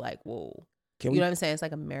me see like, whoa, you know what I'm saying? It's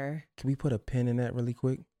like a mirror. Can we put a pin in that really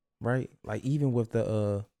quick? Right? Like even with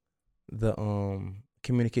the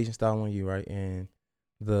communication style on you, right? And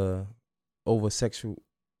the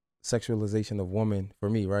sexualization of women for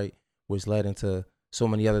me, right? Which led into so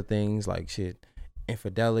many other things like shit,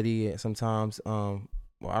 infidelity, and sometimes, well,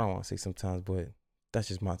 I don't want to say sometimes, but that's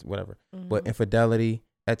just my whatever. But infidelity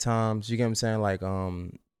at times, you get what I'm saying? Like,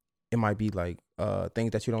 it might be like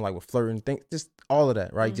things that you don't like with flirting, things, just all of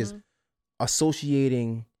that, right? Just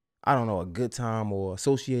associating, I don't know, a good time or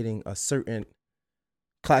associating a certain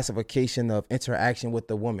classification of interaction with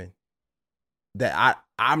the woman that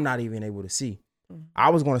I'm not even able to see.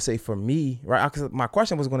 I was going to say for me, right? Because my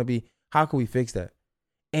question was going to be, how can we fix that?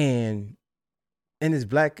 And in this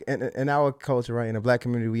in our culture, right, in the black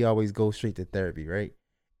community, we always go straight to therapy, right?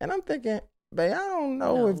 And I'm thinking, babe, I don't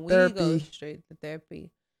know if therapy. We go straight to therapy.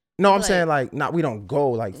 No, I'm saying like, not, we don't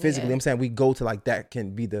go like physically. Yeah. I'm saying we go to like, that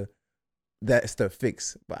can be that's the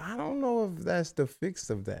fix. But I don't know if that's the fix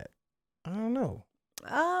of that. I don't know.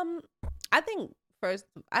 I think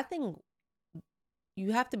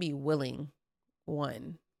you have to be willing,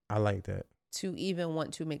 one. I like that. To even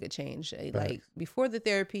want to make a change. Like before the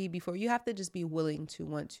therapy, you have to just be willing to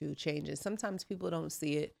want to change it. Sometimes people don't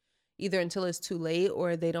see it either until it's too late,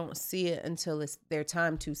 or they don't see it until it's their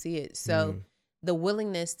time to see it. So the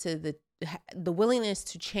willingness to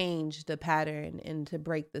change the pattern and to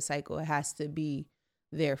break the cycle, it has to be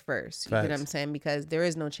there first. You know what I'm saying? Because there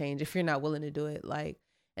is no change if you're not willing to do it. Like,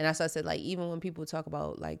 and that's why I said, like, even when people talk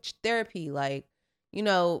about like therapy, like, you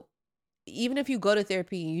know, even if you go to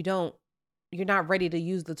therapy, you're not ready to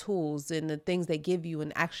use the tools and the things they give you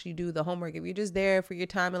and actually do the homework. If you're just there for your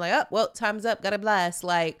time and like, oh, well, time's up, got a blast.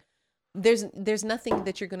 Like, there's nothing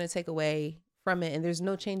that you're going to take away from it, and there's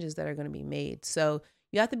no changes that are going to be made. So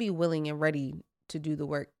you have to be willing and ready to do the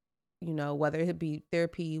work, you know, whether it be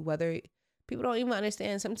therapy, whether people don't even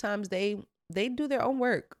understand. Sometimes they do their own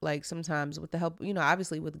work, like sometimes with the help, you know,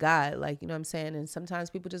 obviously with God, like, you know what I'm saying? And sometimes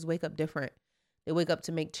people just wake up different. They wake up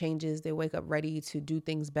to make changes. They wake up ready to do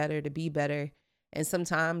things better, to be better. And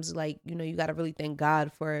sometimes, like, you know, you got to really thank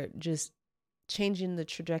God for just changing the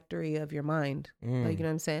trajectory of your mind. Like, you know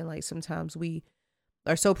what I'm saying? Like, sometimes we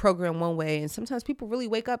are so programmed one way, and sometimes people really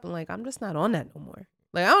wake up and like, I'm just not on that no more.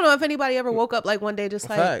 Like, I don't know if anybody ever woke up like one day just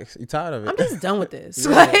like, facts, you tired of it. I'm just done with this.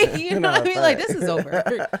 Like, you know what I mean? Like, this is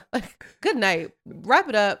over. Like, good night. Wrap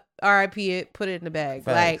it up. RIP it. Put it in the bag.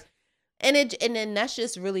 Facts. Like, and then that's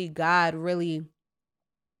just really God really,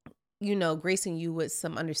 you know, gracing you with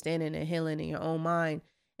some understanding and healing in your own mind.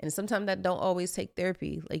 And sometimes that don't always take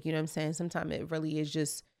therapy. Like, you know what I'm saying? Sometimes it really is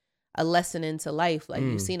just a lesson into life. Like,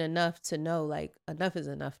 you've seen enough to know, like, enough is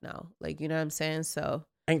enough now. Like, you know what I'm saying? So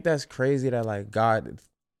ain't that's crazy that like God,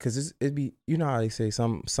 because it'd be, you know how they say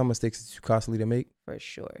some mistakes is too costly to make? For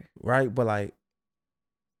sure. Right? But like,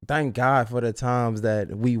 thank God for the times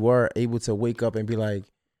that we were able to wake up and be like,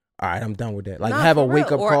 all right, I'm done with that. Like, have a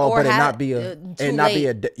wake up call, but it not be a,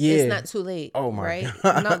 It's not too late. Oh my right?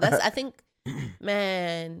 God. No, that's, I think,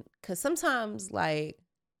 man, because sometimes like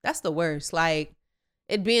that's the worst. Like,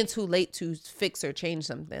 it being too late to fix or change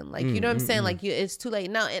something. Like, you know what I'm saying? Like, it's too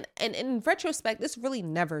late now. And in retrospect, it's really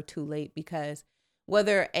never too late, because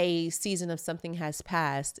whether a season of something has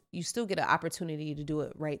passed, you still get an opportunity to do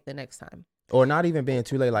it right the next time. Or not even being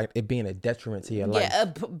too late, like it being a detriment to your life. Yeah,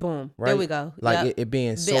 boom. Right? There we go. Like it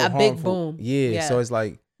being so a harmful. big boom. Yeah, so it's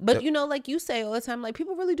like. But, like you say all the time, like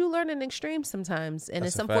people really do learn in extremes sometimes. And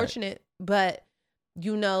it's unfortunate. But,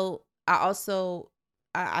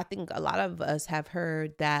 I think a lot of us have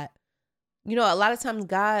heard that, a lot of times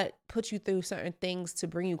God puts you through certain things to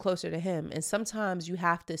bring you closer to him. And sometimes you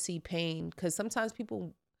have to see pain because sometimes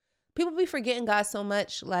people be forgetting God so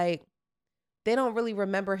much. Like they don't really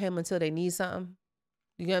remember him until they need something.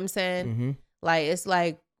 You know what I'm saying? Mm-hmm. Like, it's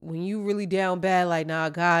like when you really down bad, like, nah,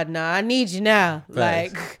 God, nah, I need you now.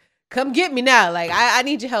 Facts. Like, come get me now. Like, I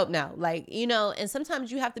need your help now. Like, and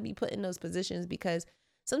sometimes you have to be put in those positions because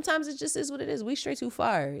sometimes it just is what it is. We stray too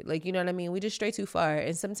far. Like, you know what I mean? We just stray too far.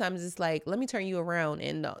 And sometimes it's like, let me turn you around.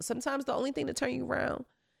 And sometimes the only thing to turn you around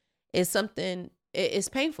is something, it's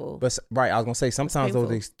painful. But right, I was going to say, sometimes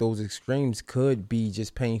those extremes could be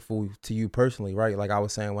just painful to you personally, right? Like I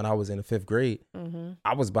was saying, when I was in the 5th grade, mm-hmm.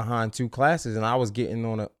 I was behind 2 classes and I was getting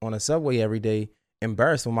on a subway every day,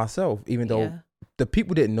 embarrassed with myself, even though the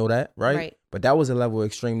people didn't know that, right? But that was a level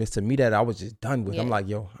of extremeness to me that I was just done with. I'm like,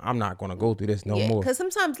 yo, I'm not going to go through this no more. Because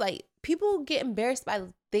sometimes, like, people get embarrassed by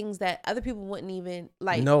things that other people wouldn't even,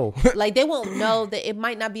 like, no. Like, they won't know that it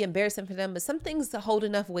might not be embarrassing for them, but some things hold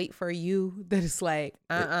enough weight for you that it's like,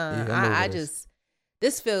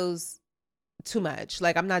 this feels too much.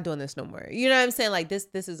 Like, I'm not doing this no more. You know what I'm saying? Like, this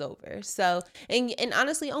is over. So, and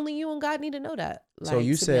honestly, only you and God need to know that. Like, so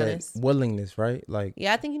you said willingness, right? Like,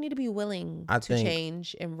 yeah, I think you need to be willing to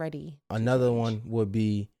change and ready. Another one would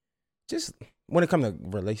be just when it comes to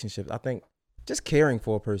relationships, I think just caring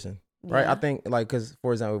for a person, right? I think, like, because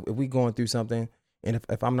for example, if we going through something and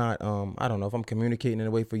if I'm not, I don't know, if I'm communicating in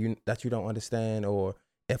a way for you that you don't understand, or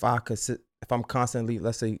if I'm constantly,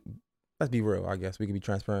 let's be real, I guess we can be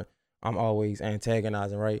transparent. I'm always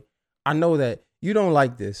antagonizing, right? I know that you don't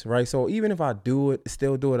like this, right? So even if I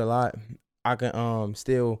still do it a lot, I can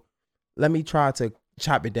still let me try to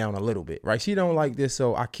chop it down a little bit, right? She don't like this,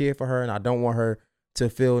 so I care for her and I don't want her to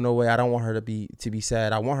feel no way. I don't want her to be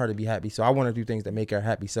sad. I want her to be happy. So I want to do things that make her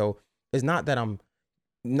happy. So it's not that I'm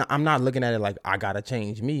not looking at it like I gotta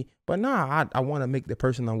change me, but I want to make the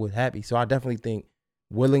person I'm with happy. So I definitely think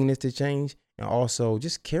willingness to change. And also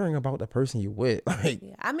just caring about the person you're with. Like,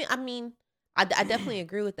 yeah, I mean, I definitely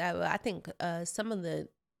agree with that. But I think some of the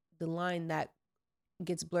line that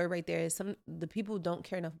gets blurred right there is the people don't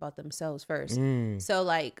care enough about themselves first. So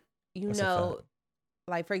like,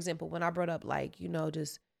 like for example, when I brought up like,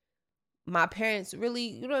 just my parents really,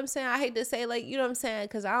 you know what I'm saying? I hate to say like, you know what I'm saying?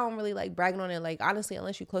 Because I don't really like bragging on it. Like, honestly,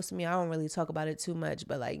 unless you're close to me, I don't really talk about it too much.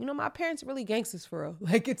 But like, my parents really gangsters for real.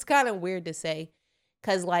 Like, it's kind of weird to say.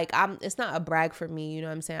 Cause like it's not a brag for me, you know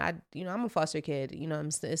what I'm saying? I'm a foster kid,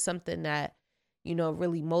 it's something that,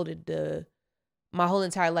 really molded my whole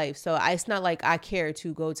entire life. So it's not like I care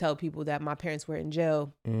to go tell people that my parents were in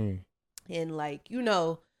jail. And like,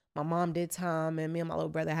 my mom did time and me and my little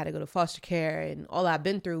brother had to go to foster care and all I've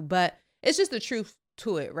been through, but it's just the truth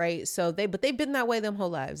to it. Right. So they've been that way them whole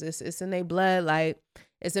lives. It's in their blood. Like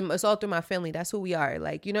it's all through my family. That's who we are.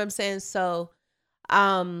 Like, you know what I'm saying? So,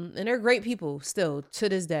 and they're great people still to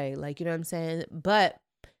this day, like, you know what I'm saying? But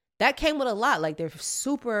that came with a lot. Like, they're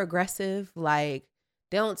super aggressive. Like,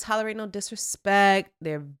 they don't tolerate no disrespect.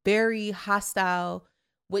 They're very hostile,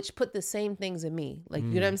 which put the same things in me. Like,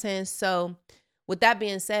 you know what I'm saying? So with that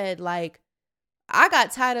being said, like, I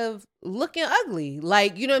got tired of looking ugly.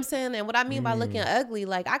 Like, you know what I'm saying? And what I mean by looking ugly,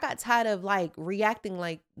 like, I got tired of like reacting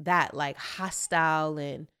like that, like hostile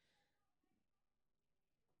and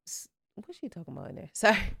what's she talking about in there?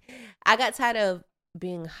 Sorry. I got tired of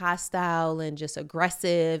being hostile and just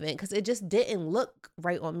aggressive, and because it just didn't look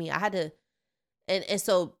right on me. I had to, and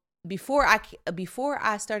so before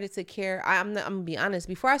I started to care, I'm gonna be honest,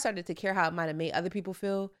 before I started to care how it might have made other people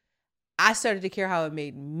feel, I started to care how it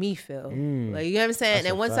made me feel. Like, you know what I'm saying?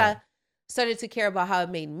 And once I started to care about how it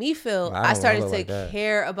made me feel, I started to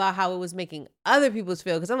care about how it was making other people's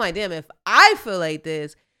feel. Because I'm like, damn, if I feel like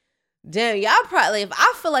this, damn, y'all probably, if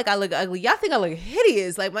I feel like I look ugly, y'all think I look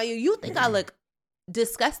hideous. Like, you think I look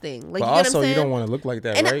disgusting. Like, but you know what I'm saying? You don't want to look like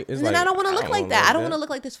that, and right? And I don't want to look like that. I don't want to look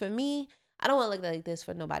like this for me. I don't want to look like this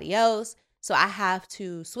for nobody else. So I have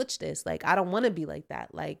to switch this. Like, I don't want to be like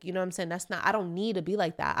that. Like, you know what I'm saying? I don't need to be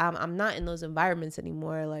like that. I'm not in those environments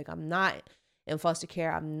anymore. Like, I'm not in foster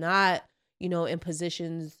care. I'm not, in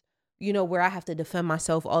positions, where I have to defend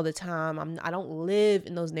myself all the time. I don't live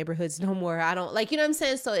in those neighborhoods no more. I don't, like, you know what I'm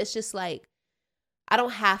saying? So it's just like, I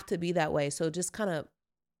don't have to be that way. So just kind of,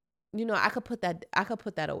 I could put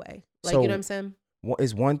that away. Like, so, you know what I'm saying?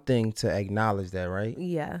 it's one thing to acknowledge that, right?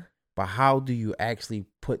 Yeah. But how do you actually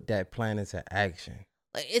put that plan into action?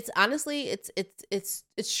 It's honestly, it's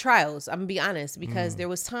trials. I'm gonna be honest, because there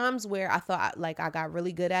was times where I thought like I got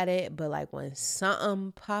really good at it, but like when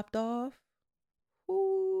something popped off,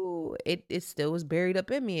 ooh, it still was buried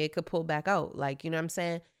up in me. It could pull back out, like, you know what I'm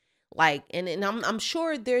saying? Like, and I'm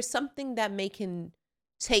sure there's something that can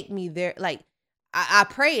take me there. Like, I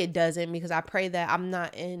pray it doesn't, because I pray that I'm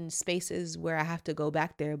not in spaces where I have to go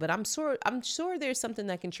back there. But I'm sure there's something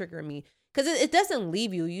that can trigger me, because it doesn't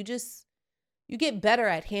leave you. You get better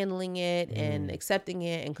at handling it and accepting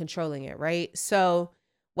it and controlling it, right? So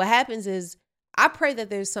what happens is I pray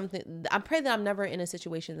that I'm never in a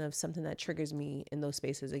situation of something that triggers me in those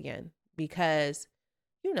spaces again, because,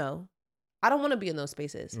 you know, I don't want to be in those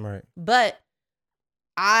spaces. Right. But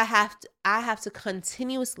I have to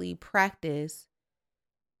continuously practice,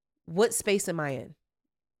 what space am I in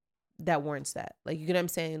that warrants that? Like, you get what I'm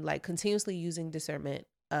saying? Like, continuously using discernment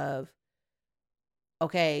of,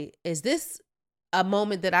 okay, is this a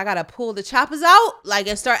moment that I gotta pull the choppers out, like,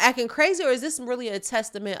 and start acting crazy, or is this really a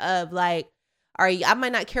testament of like, all right, I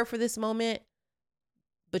might not care for this moment,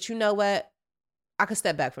 but you know what? I could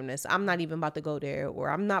step back from this. I'm not even about to go there, or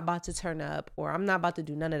I'm not about to turn up, or I'm not about to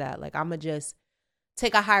do none of that. Like, I'm gonna just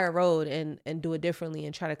take a higher road and do it differently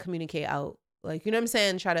and try to communicate out. Like, you know what I'm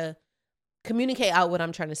saying? Try to communicate out what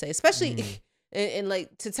I'm trying to say, especially and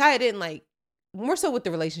like, to tie it in, like, more so with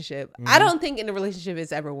the relationship. I don't think in the relationship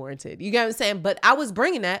it's ever warranted. You get what I'm saying? But I was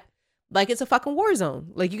bringing that like it's a fucking war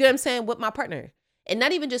zone. Like, you get what I'm saying? With my partner. And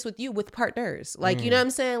not even just with you, with partners. Like, you know what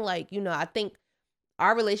I'm saying? Like, you know, I think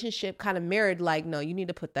our relationship kind of mirrored, like, no, you need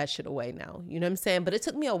to put that shit away now. You know what I'm saying? But it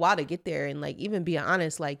took me a while to get there, and like, even being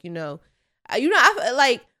honest, like, I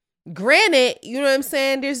like, granted, you know what I'm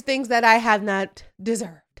saying? There's things that I have not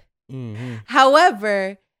deserved.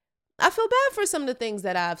 However, I feel bad for some of the things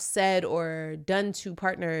that I've said or done to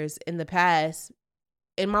partners in the past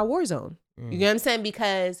in my war zone. You know what I'm saying?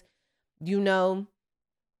 Because, you know,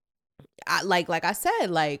 I like I said,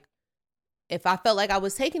 like, if I felt like I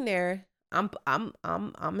was taken there, I'm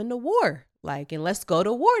in the war. Like, and let's go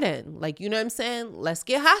to war then. Like, you know what I'm saying? Let's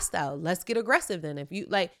get hostile. Let's get aggressive then. If you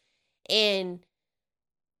like, and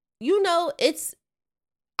you know,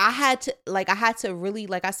 I had to really,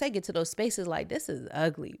 like I said, get to those spaces. Like, this is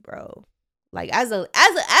ugly, bro. Like, as a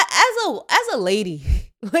lady,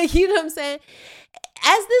 like, you know what I'm saying?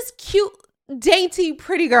 As this cute, dainty,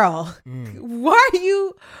 pretty girl, why are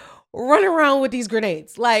you running around with these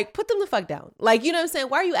grenades? Like, put them the fuck down. Like, you know what I'm saying?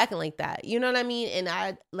 Why are you acting like that? You know what I mean? And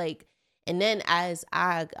then as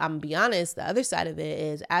I'm be honest, the other side of it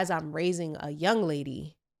is, as I'm raising a young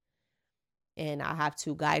lady, and I have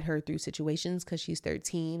to guide her through situations because she's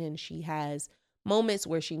 13 and she has moments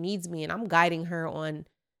where she needs me, and I'm guiding her on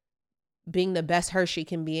being the best her she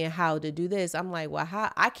can be and how to do this. I'm like, well,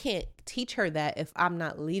 I can't teach her that if I'm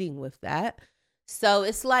not leading with that. So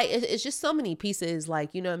it's like, it's just so many pieces,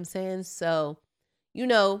 like, you know what I'm saying? So, you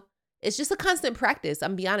know, it's just a constant practice.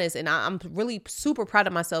 I'm be honest. And I'm really super proud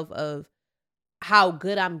of myself of how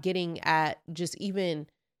good I'm getting at just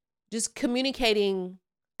communicating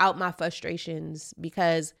out my frustrations,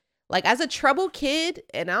 because like, as a trouble kid,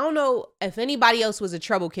 and I don't know if anybody else was a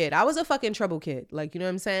trouble kid, I was a fucking trouble kid. Like, you know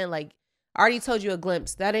what I'm saying? Like, I already told you a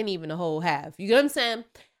glimpse. That ain't even a whole half. You know what I'm saying?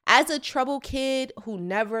 As a trouble kid who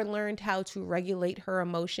never learned how to regulate her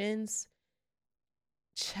emotions,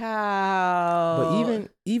 child. But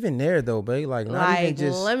even there though, babe, like, not even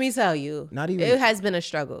just, let me tell you, not even, it has been a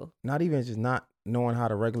struggle. Not even just not knowing how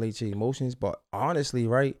to regulate your emotions, but honestly,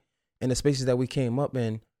 right, in the spaces that we came up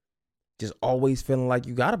in, just always feeling like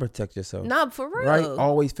you gotta protect yourself. Not for real. Right?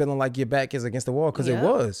 Always feeling like your back is against the wall, because it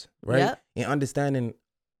was, right? And understanding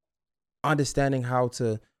how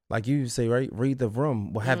to, like you say, right, read the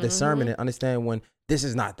room, have discernment and understand when this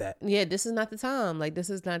is not that. Yeah, this is not the time. Like,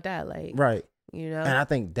 this is not that. Like, right. You know? And I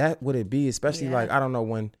think that would it be, especially like, I don't know,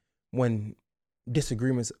 when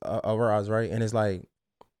disagreements arise, right? And it's like,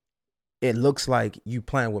 it looks like you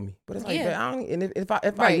playing with me, but it's like, I don't, and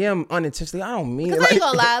if I am unintentionally, I don't mean it. Because I ain't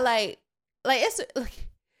gonna lie, like it's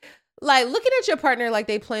like looking at your partner like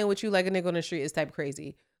they playing with you like a nigga on the street is type of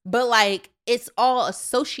crazy. But like, it's all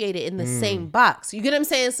associated in the same box. You get what I'm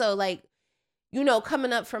saying? So like, you know,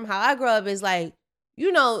 coming up from how I grew up is like,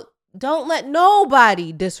 you know, don't let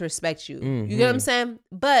nobody disrespect you. You get what I'm saying?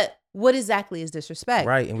 But what exactly is disrespect?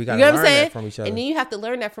 Right. And we got to learn that from each other. And then you have to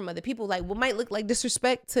learn that from other people. Like, what might look like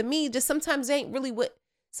disrespect to me just sometimes ain't really what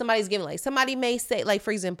somebody's giving. Like, somebody may say, like,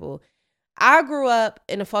 for example, I grew up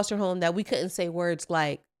in a foster home that we couldn't say words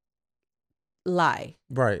like lie.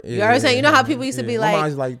 Right. You know what I'm saying? You know how people used to be like, my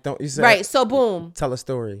mom's like, don't you say right. So boom. Tell a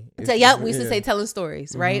story. So, yeah, we used to say telling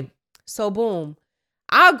stories, right? So boom.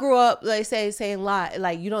 I grew up like saying lie,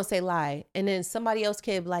 like you don't say lie. And then somebody else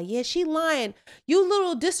kid be like, yeah, she lying. You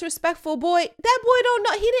little disrespectful boy. That boy don't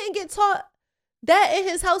know. He didn't get taught that in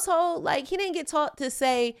his household. Like he didn't get taught to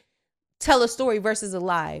say tell a story versus a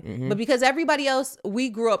lie. But because everybody else we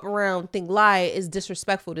grew up around think lie is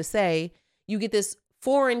disrespectful to say, you get this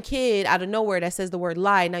foreign kid out of nowhere that says the word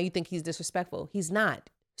lie. Now you think he's disrespectful. He's not.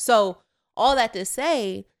 So all that to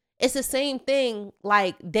say, it's the same thing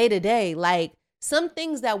like day to day. Like some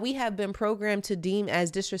things that we have been programmed to deem as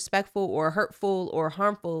disrespectful or hurtful or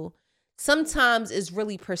harmful sometimes is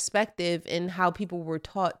really perspective in how people were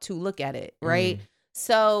taught to look at it, right?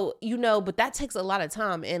 So, but that takes a lot of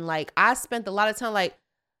time. And like I spent a lot of time like,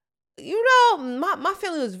 my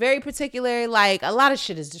family was very particular. Like a lot of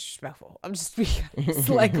shit is disrespectful. I'm just being honest.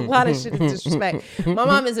 Like a lot of shit is disrespect. My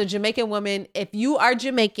mom is a Jamaican woman. If you are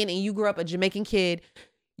Jamaican and you grew up a Jamaican kid,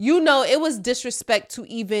 it was disrespect to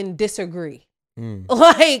even disagree.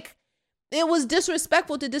 Like it was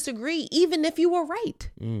disrespectful to disagree, even if you were right.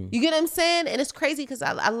 You get what I'm saying? And it's crazy because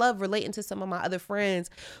I love relating to some of my other friends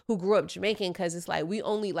who grew up Jamaican because it's like we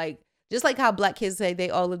only like, just like how black kids say they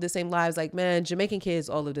all live the same lives. Like, man, Jamaican kids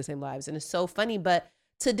all live the same lives. And it's so funny. But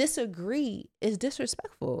to disagree is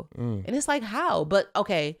disrespectful. And it's like, how? But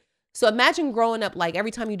okay. So imagine growing up, like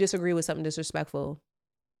every time you disagree with something disrespectful.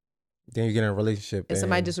 Then you get in a relationship. And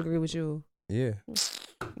somebody disagree with you. Yeah.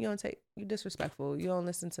 You disrespectful. You don't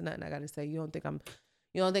listen to nothing I gotta say. You don't think I'm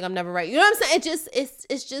never right. You know what I'm saying?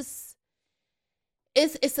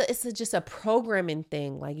 It's just a programming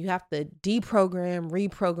thing. Like you have to deprogram,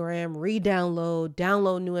 reprogram, re-download,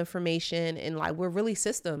 download new information. And like, we're really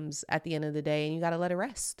systems at the end of the day and you got to let it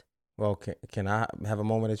rest. Well, can I have a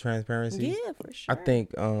moment of transparency? Yeah, for sure. I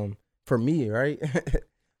think, for me, right.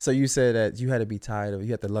 So you said that you had to be tired of,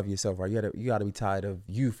 you have to love yourself, right? You got to be tired of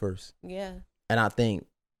you first. Yeah. And I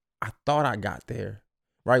thought I got there,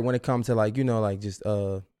 right? When it comes to like, just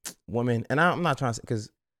women. And I'm not trying to say, because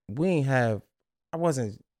I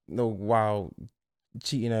wasn't no wild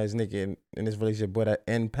cheating ass nigga in this relationship, but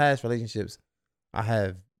in past relationships, I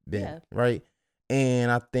have been, right? And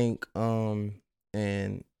I think,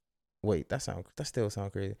 and wait, that still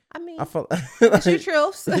sound crazy. I mean, I felt it's your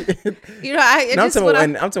truths. I'm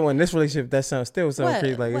talking in this relationship, that still sounds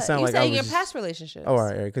crazy. Like it sounds like I was your past relationships. Oh,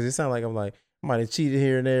 right, because it sounded like I'm like I might have cheated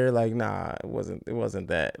here and there. Like, nah, it wasn't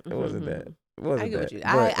that. It wasn't that.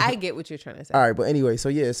 I get what you're trying to say. All right, but anyway, so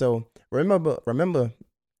remember,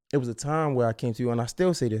 it was a time where I came to you, and I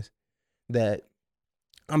still say this, that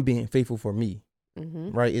I'm being faithful for me,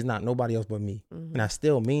 right? It's not nobody else but me, and I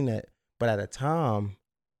still mean that. But at a time,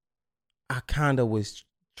 I kind of was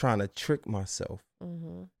trying to trick myself,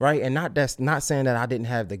 right? And that's not saying that I didn't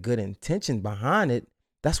have the good intention behind it.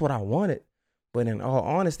 That's what I wanted. But in all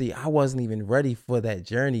honesty, I wasn't even ready for that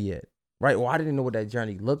journey yet, right? Well, I didn't know what that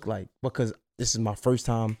journey looked like because this is my first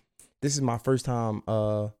time. This is my first time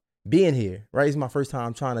being here, right? It's my first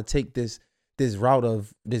time trying to take this route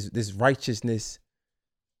of this righteousness,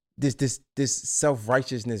 this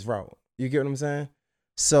self-righteousness route. You get what I'm saying?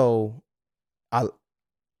 So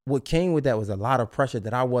what came with that was a lot of pressure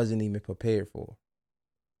that I wasn't even prepared for.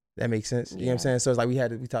 That makes sense? You know what I'm saying? So it's like we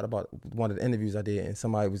talked about one of the interviews I did, and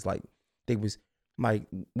somebody was like,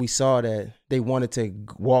 we saw that they wanted to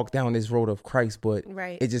walk down this road of Christ, but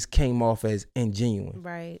it just came off as ingenuine.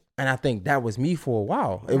 Right. And I think that was me for a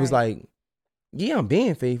while. It was like, yeah, I'm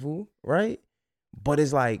being faithful, right? But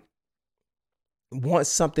it's like, once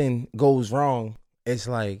something goes wrong, it's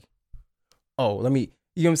like, oh, you know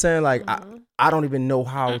what I'm saying? Like, I don't even know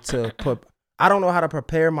how to I don't know how to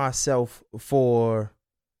prepare myself for,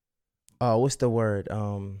 what's the word?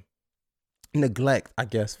 Neglect, I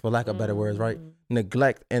guess, for lack of better words, right?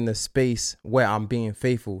 Neglect in the space where I'm being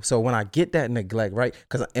faithful. So when I get that neglect, right?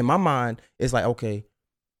 Because in my mind, it's like, okay,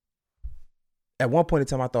 at one point in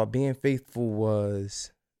time, I thought being faithful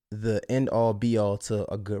was the end all be all to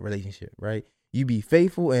a good relationship, right? You be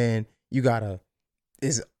faithful and you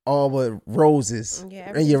it's all but roses.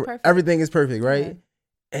 Yeah, everything is perfect, right? Yeah.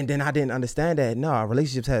 And then I didn't understand that. No,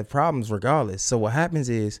 relationships have problems regardless. So what happens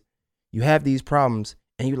is you have these problems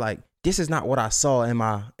and you're like, this is not what I saw in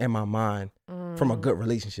my mind from a good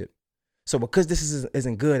relationship. So because this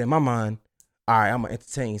isn't good in my mind, all right, I'm gonna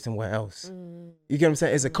entertain somewhere else. You get what I'm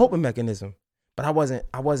saying? It's a coping mechanism, but I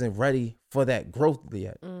wasn't ready for that growth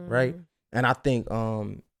yet, right? And I think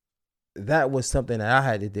that was something that I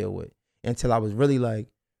had to deal with until I was really like,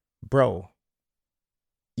 bro,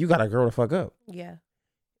 you gotta grow the fuck up. Yeah.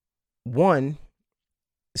 One,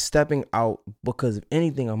 stepping out because of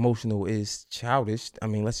anything emotional is childish. I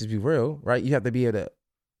mean, let's just be real, right? You have to be able to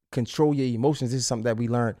control your emotions. This is something that we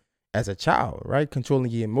learned as a child, right?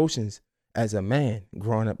 Controlling your emotions as a man,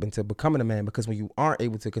 growing up into becoming a man. Because when you aren't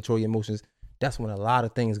able to control your emotions, that's when a lot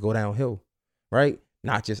of things go downhill, right?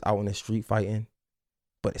 Not just out in the street fighting,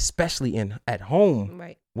 but especially at home,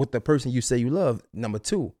 right, with the person you say you love. Number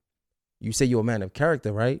two, you say you're a man of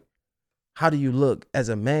character, right? How do you look as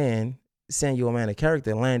a man saying you're a man of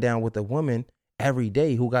character, laying down with a woman every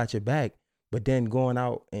day who got your back, but then going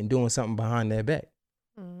out and doing something behind their back?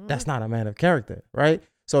 Mm-hmm. That's not a man of character, right?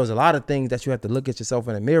 So there's a lot of things that you have to look at yourself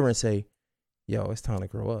in the mirror and say, yo, it's time to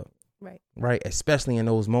grow up. Right. Right. Especially in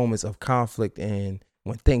those moments of conflict and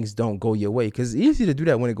when things don't go your way. Because it's easy to do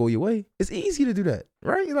that when it go your way. It's easy to do that.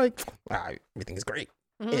 Right. You're like, everything is great.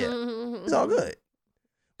 Yeah. It's all good.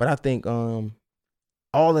 But I think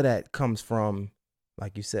all of that comes from,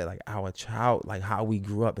 like you said, like our child, like how we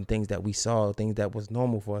grew up and things that we saw, things that was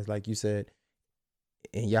normal for us. Like you said,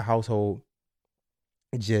 in your household,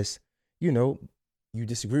 just, you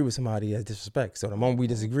disagree with somebody as disrespect. So the moment we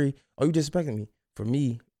disagree, oh, you disrespecting me. For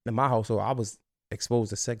me, in my household, I was exposed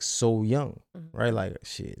to sex so young, right? Like,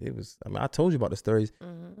 shit, I told you about the stories.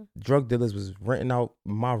 Drug dealers was renting out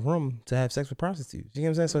my room to have sex with prostitutes. You know what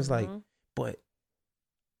I'm saying? So it's like, but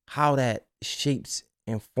how that shapes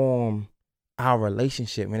and form our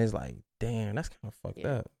relationship, man, it's like, damn, that's kind of fucked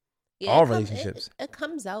up. Yeah, all relationships. It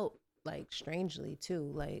comes out, like, strangely,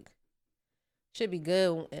 too. Like, should be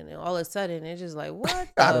good, and all of a sudden, it's just like, what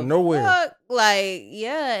the out of nowhere. fuck? Like,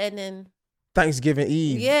 yeah, and then Thanksgiving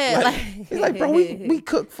Eve. Yeah. Like, it's like, bro, we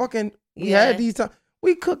cook fucking, we had these times.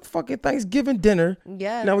 We cooked fucking Thanksgiving dinner.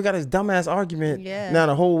 Yeah. Now we got this dumbass argument. Yeah. Now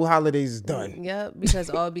the whole holidays is done. Yep.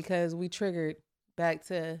 Because we triggered back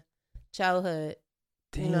to childhood.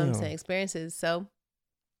 Damn. You know what I'm saying? Experiences. So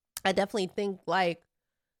I definitely think like,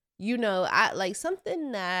 I like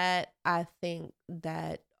something that I think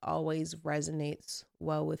that always resonates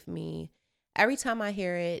well with me every time I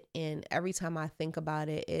hear it and every time I think about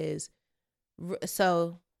it is,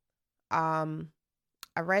 so I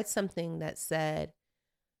read something that said,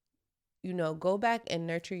 go back and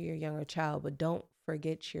nurture your younger child, but don't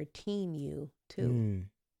forget your teen you too.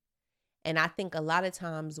 And I think a lot of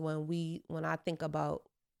times when I think about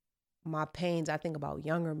my pains, I think about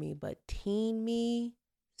younger me, but teen me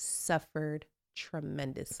suffered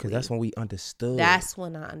tremendously. Because that's when we understood. That's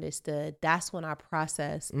when I understood. That's when I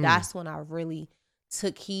processed. That's when I really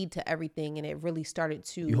took heed to everything, and it really started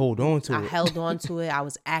to. You hold on to it. I held on to it. I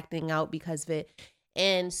was acting out because of it.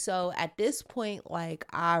 And so at this point, like,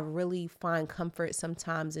 I really find comfort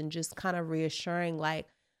sometimes in just kind of reassuring, like,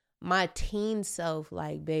 my teen self,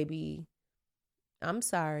 like, baby, I'm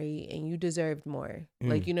sorry, and you deserved more.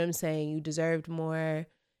 Like, you know what I'm saying? You deserved more.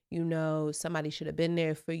 Somebody should have been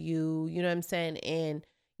there for you. You know what I'm saying? And,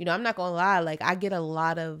 I'm not going to lie. Like, I get a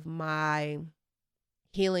lot of my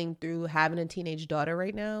healing through having a teenage daughter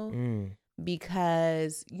right now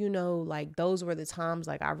because, like, those were the times,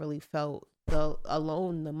 like, I really felt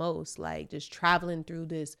alone the most. Like, just traveling through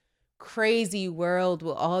this crazy world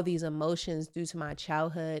with all these emotions due to my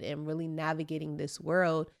childhood and really navigating this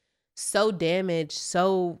world so damaged,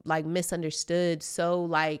 so, like, misunderstood, so,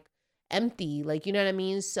 like, empty, like, you know what I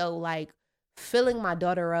mean? So, like, filling my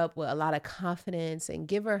daughter up with a lot of confidence and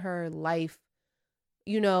giving her life,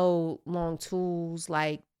 long tools,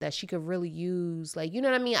 like, that she could really use, like, you know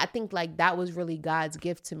what I mean? I think, like, that was really God's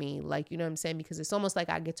gift to me, like, you know what I'm saying? Because it's almost like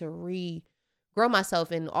I get to regrow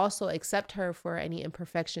myself and also accept her for any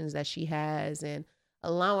imperfections that she has and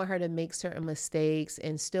allowing her to make certain mistakes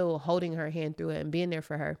and still holding her hand through it and being there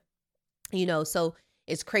for her, so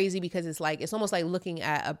it's crazy because it's like, it's almost like looking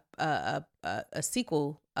at a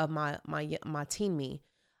sequel of my teen me.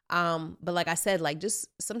 But like I said, like, just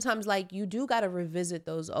sometimes, like, you do got to revisit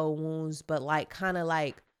those old wounds, but, like, kind of,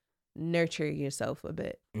 like, nurture yourself a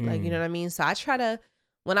bit. Like, you know what I mean? So I try to,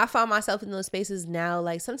 when I find myself in those spaces now,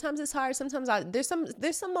 like, sometimes it's hard. Sometimes there's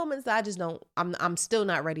some moments that I just don't, I'm still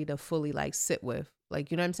not ready to fully, like, sit with, like,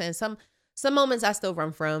 you know what I'm saying? Some moments I still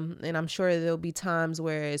run from, and I'm sure there'll be times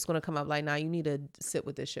where it's going to come up like, nah, you need to sit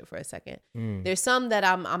with this shit for a second. There's some that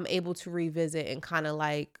I'm able to revisit and kind of,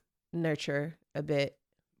 like, nurture a bit.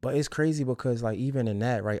 But it's crazy because, like, even in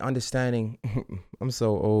that, right, understanding, I'm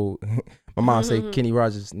so old. My mom say Kenny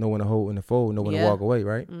Rogers know when to hold in the fold, know when to walk away,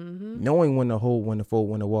 right? Knowing when to hold, when to fold,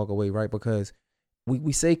 when to walk away, right? Because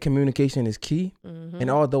we say communication is key, and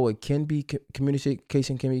although it can be,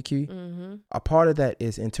 communication can be key, a part of that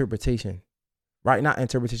is interpretation, right? Not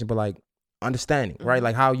interpretation, but, like, understanding, right?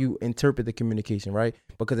 Like, how you interpret the communication, right?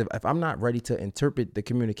 Because if I'm not ready to interpret the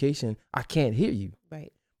communication, I can't hear you.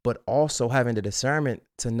 Right. but also having the discernment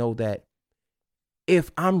to know that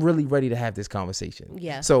if I'm really ready to have this conversation.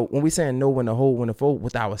 Yeah. So when we saying know when to hold, when to fold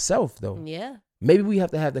with ourselves though. Yeah. Maybe we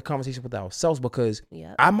have to have the conversation with ourselves because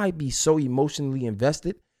I might be so emotionally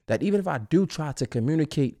invested that even if I do try to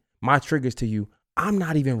communicate my triggers to you, I'm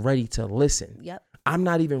not even ready to listen. Yep. I'm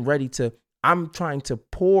not even ready to, I'm trying to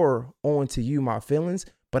pour onto you my feelings,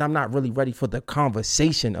 but I'm not really ready for the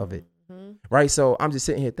conversation of it. Mm-hmm. Right. So I'm just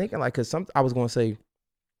sitting here thinking like, cause I was going to say,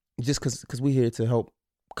 just cause we're here to help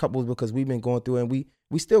couples because we've been going through it and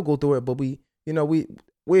we still go through it, but we're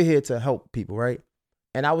here to help people. Right.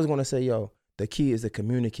 And I was going to say, yo, the key is to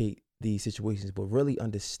communicate these situations, but really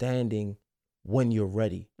understanding when you're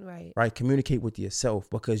ready. Right. Right. Communicate with yourself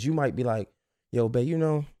because you might be like, yo, babe,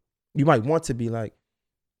 you might want to be like,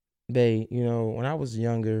 babe, when I was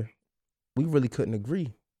younger, we really couldn't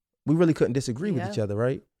agree. We really couldn't disagree with each other.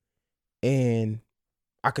 Right. And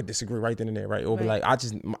I could disagree right then and there. Right. Or be like,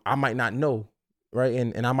 I might not know. Right.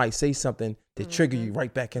 And I might say something to trigger you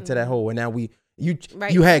right back into that hole. And now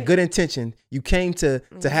you had good intention. You came to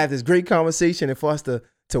have this great conversation and for us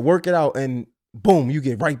to work it out and boom, you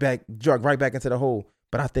get drugged right back into the hole.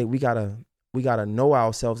 But I think we gotta know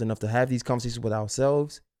ourselves enough to have these conversations with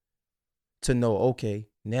ourselves to know, okay,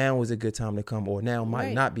 now is a good time to come or now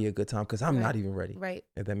might not be a good time because I'm not even ready. Right.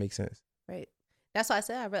 If that makes sense. Right. That's why I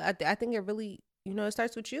said I think it really, it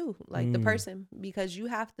starts with you, like the person, because you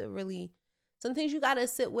have to really, some things you got to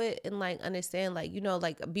sit with and like understand, like,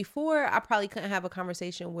 like before I probably couldn't have a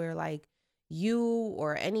conversation where like you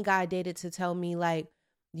or any guy I dated to tell me like,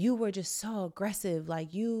 you were just so aggressive.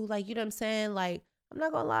 Like you know what I'm saying? Like, I'm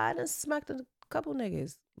not gonna lie, I done smacked a couple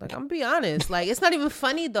niggas. Like, I'm gonna be honest. Like, it's not even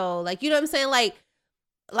funny though. Like, you know what I'm saying?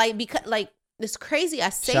 Like because like it's crazy. I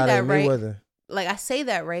say that right. Like I say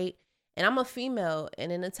that right. And I'm a female.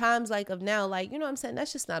 And in the times like of now, like, you know what I'm saying?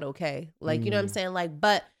 That's just not okay. Like, you know what I'm saying? Like,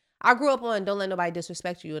 but I grew up on don't let nobody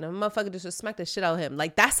disrespect you. And a motherfucker disrespect the shit out of him.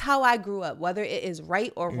 Like, that's how I grew up. Whether it is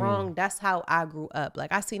right or wrong, that's how I grew up.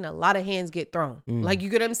 Like, I seen a lot of hands get thrown. Like, you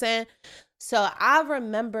get what I'm saying? So I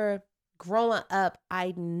remember growing up,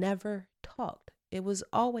 I never talked. It was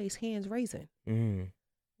always hands raising.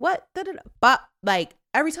 What? But like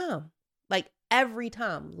every time. Like, every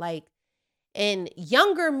time. Like, and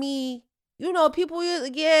younger me, people,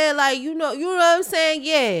 like, you know what I'm saying?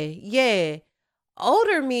 Yeah.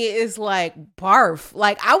 Older me is like barf.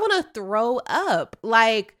 Like, I want to throw up.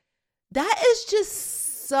 Like, that is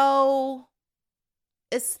just so,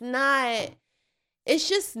 it's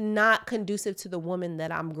just not conducive to the woman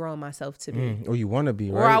that I'm growing myself to be. Or you want to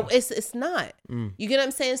be, right? Or it's not. You get what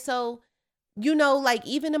I'm saying? So, like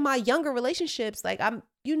even in my younger relationships, like I'm,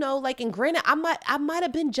 like, and granted, I might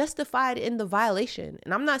have been justified in the violation.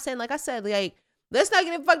 And I'm not saying, like I said, like, let's not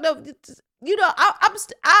get it fucked up.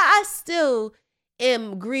 I still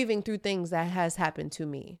am grieving through things that has happened to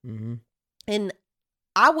me. And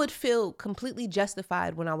I would feel completely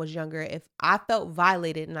justified when I was younger if I felt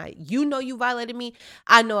violated and you violated me.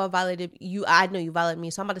 I know I violated you. I know you violated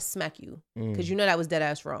me. So I'm about to smack you because that was dead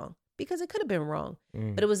ass wrong, because it could have been wrong,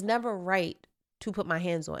 but it was never right to put my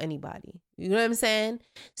hands on anybody. You know what I'm saying?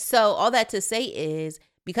 So all that to say is,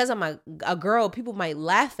 because I'm a girl, people might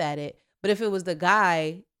laugh at it, but if it was the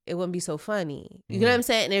guy, it wouldn't be so funny. You know what I'm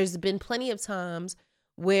saying? And there's been plenty of times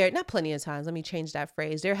where, not plenty of times, let me change that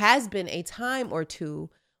phrase. There has been a time or two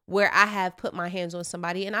where I have put my hands on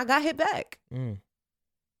somebody and I got hit back.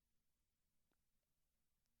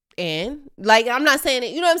 And like, I'm not saying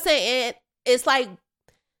it, you know what I'm saying? And it's like,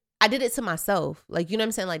 I did it to myself. Like, you know what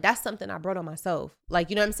I'm saying? Like, that's something I brought on myself.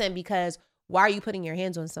 Like, you know what I'm saying? Because why are you putting your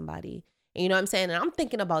hands on somebody? And you know what I'm saying? And I'm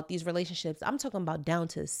thinking about these relationships. I'm talking about down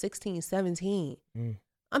to 16, 17.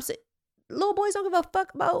 I'm saying, little boys don't give a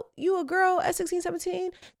fuck about you, a girl at 16,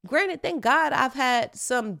 17. Granted, thank God I've had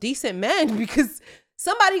some decent men, because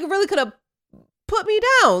somebody really could have put me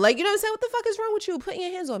down. Like, you know what I'm saying? What the fuck is wrong with you putting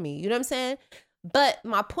your hands on me? You know what I'm saying? But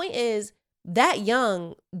my point is, that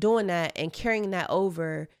young, doing that and carrying that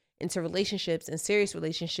over into relationships and serious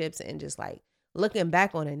relationships, and just like looking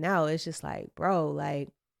back on it now, it's just like, bro, like,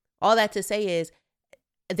 all that to say is,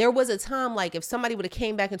 there was a time, like, if somebody would have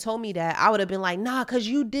came back and told me that, I would have been like, nah, because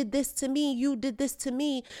you did this to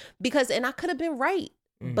me, because, and I could have been right.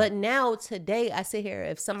 But now today I sit here,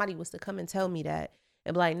 if somebody was to come and tell me that,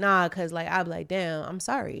 and be like, nah, because like, I'd be like, damn, I'm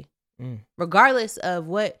sorry. Regardless of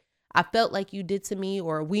what I felt like you did to me,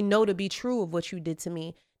 or we know to be true of what you did to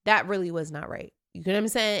me, that really was not right. You know what I'm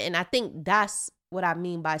saying? And I think that's what I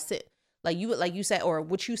mean by like you said, or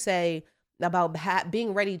what you say about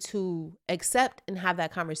being ready to accept and have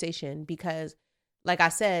that conversation. Because like I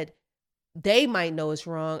said, they might know it's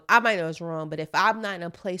wrong. I might know it's wrong. But if I'm not in a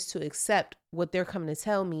place to accept what they're coming to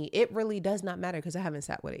tell me, it really does not matter because I haven't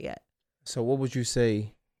sat with it yet. So what would you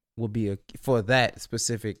say would be for that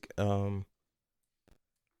specific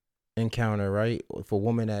encounter, right? For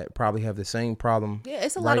women that probably have the same problem. Yeah,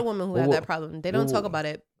 it's a lot of women who have that problem. They don't talk about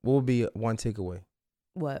it. What would be one takeaway?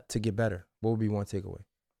 What? To get better. What would be one takeaway?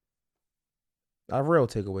 A real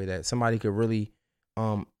takeaway that somebody could really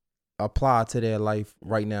apply to their life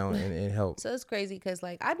right now and help. So it's crazy because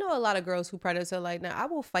like I know a lot of girls who pride themselves like, now I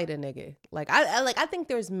will fight a nigga. Like I think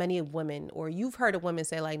there's many women, or you've heard of women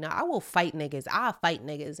say like, now I will fight niggas. I'll fight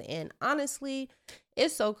niggas. And honestly,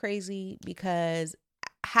 it's so crazy because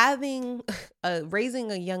having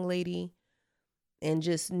raising a young lady and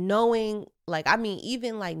just knowing, like, I mean,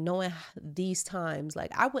 even like knowing these times,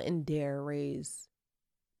 like I wouldn't dare raise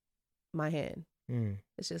my hand.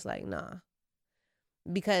 It's just like, nah.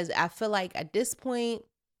 Because I feel like at this point,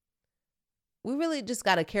 we really just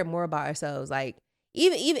got to care more about ourselves. Like,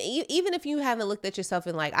 even if you haven't looked at yourself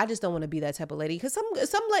and like, I just don't want to be that type of lady. Because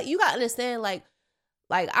some like, you got to understand, like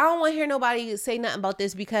I don't want to hear nobody say nothing about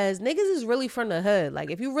this because niggas is really from the hood.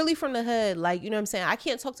 Like, if you really from the hood, like, you know what I'm saying? I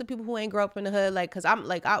can't talk to people who ain't grow up in the hood. Like, because I'm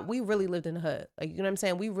like, we really lived in the hood. Like, you know what I'm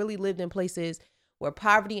saying? We really lived in places where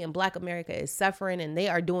poverty in Black America is suffering, and they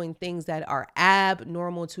are doing things that are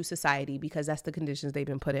abnormal to society because that's the conditions they've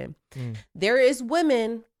been put in. There is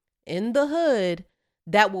women in the hood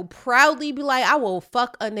that will proudly be like, I will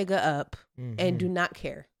fuck a nigga up and do not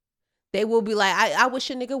care. They will be like, I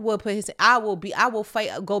wish a nigga would put his, I will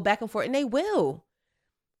fight, go back and forth, and they will.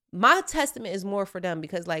 My testament is more for them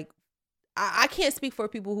because like, I can't speak for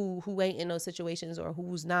people who ain't in those situations or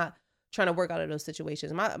who's not trying to work out of those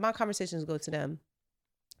situations. My conversations go to them.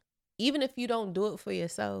 Even if you don't do it for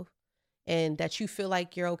yourself and that you feel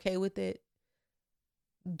like you're okay with it,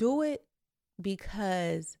 do it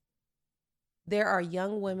because there are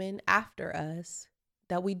young women after us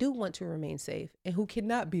that we do want to remain safe and who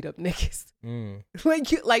cannot beat up niggas.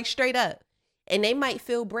 like straight up. And they might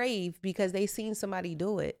feel brave because they seen somebody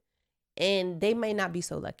do it and they may not be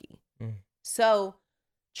so lucky. So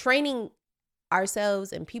training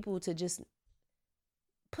ourselves and people to just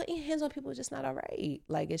putting your hands on people is just not all right.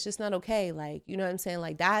 Like, it's just not okay. Like, you know what I'm saying?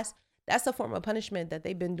 Like, that's a form of punishment that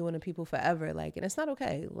they've been doing to people forever. Like, and it's not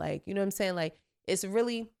okay. Like, you know what I'm saying? Like, it's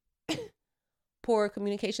really poor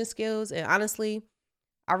communication skills. And honestly,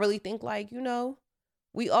 I really think like, you know,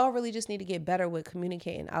 we all really just need to get better with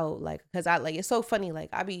communicating out. Like, cause it's so funny.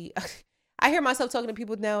 Like I hear myself talking to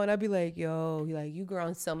people now and I'd be like, yo, like you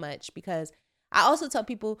grown so much, because I also tell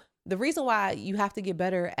people the reason why you have to get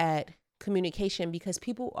better at communication because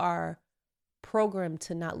people are programmed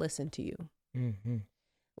to not listen to you.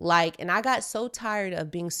 Like, and I got so tired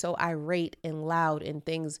of being so irate and loud and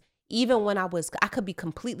things, even when I could be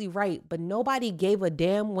completely right, but nobody gave a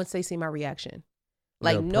damn once they see my reaction.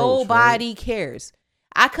 Like approach, nobody cares.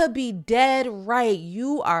 I could be dead right.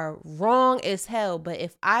 You are wrong as hell. But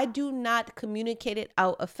if I do not communicate it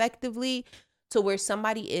out effectively to where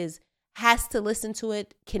somebody has to listen to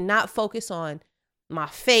it, cannot focus on my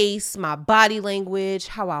face, my body language,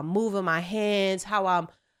 how I'm moving my hands, how I'm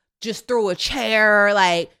just through a chair,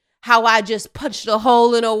 like how I just punched a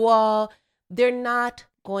hole in a wall, they're not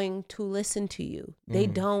going to listen to you. They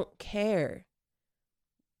don't care.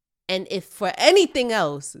 And if for anything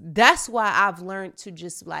else, that's why I've learned to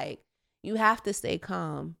just like, you have to stay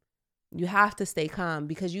calm. You have to stay calm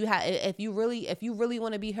because if you really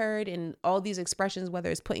want to be heard in all these expressions, whether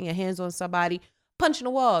it's putting your hands on somebody, punching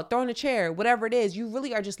a wall, throwing a chair, whatever it is, you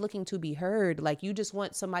really are just looking to be heard. Like you just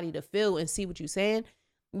want somebody to feel and see what you're saying.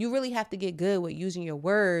 You really have to get good with using your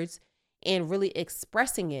words and really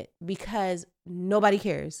expressing it because nobody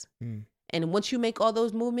cares. And once you make all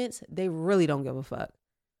those movements, they really don't give a fuck.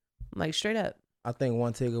 Like straight up. I think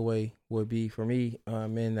one takeaway would be for me,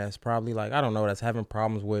 men that's probably like, I don't know, that's having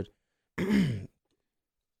problems with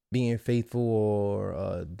being faithful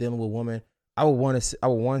or dealing with women. I would want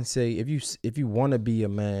to say if you want to be a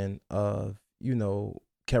man of, you know,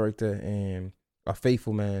 character and a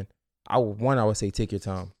faithful man, I would say take your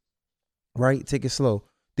time, right? Take it slow.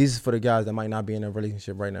 This is for the guys that might not be in a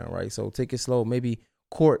relationship right now, right? So take it slow. Maybe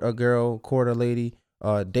court a girl, court a lady,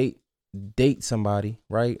 date somebody,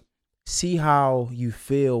 right? See how you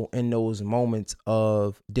feel in those moments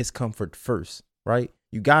of discomfort first, right?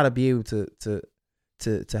 You gotta be able to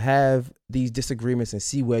have these disagreements and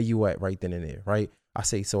see where you at right then and there, right?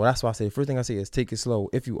 So that's why I say the first thing I say is take it slow.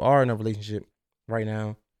 If you are in a relationship right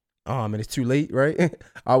now, and it's too late, right?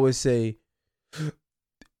 I would say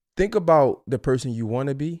think about the person you want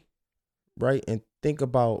to be, right? And think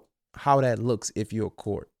about how that looks if you're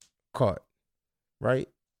caught, right?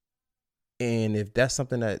 And if that's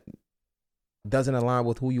something that doesn't align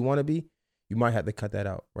with who you want to be, you might have to cut that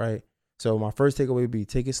out, right? So my first takeaway would be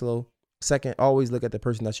take it slow. Second, always look at the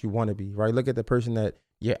person that you want to be, right? Look at the person that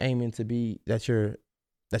you're aiming to be, that you're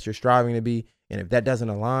striving to be. And if that doesn't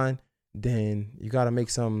align, then you got to make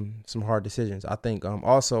some hard decisions. I think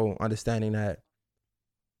also understanding that,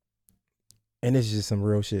 and this is just some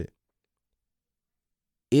real shit.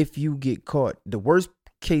 If you get caught, the worst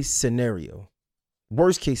case scenario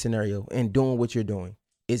in doing what you're doing,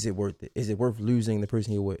 is it worth it? Is it worth losing the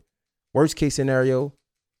person you're with? Worst case scenario,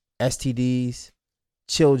 STDs,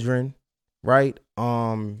 children, right?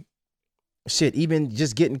 Shit, even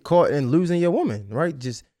just getting caught and losing your woman, right?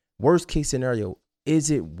 Just worst case scenario,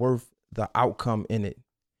 is it worth the outcome in it?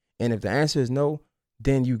 And if the answer is no,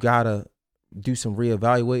 then you gotta do some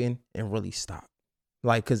reevaluating and really stop.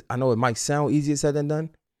 Like, cause I know it might sound easier said than done,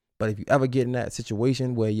 but if you ever get in that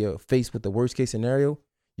situation where you're faced with the worst case scenario,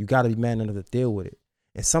 you gotta be man enough to deal with it.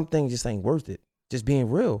 And some things just ain't worth it. Just being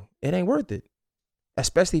real, it ain't worth it.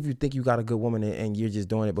 Especially if you think you got a good woman and you're just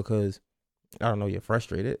doing it because, I don't know, you're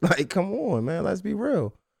frustrated. Like, come on, man, let's be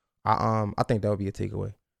real. I think that would be a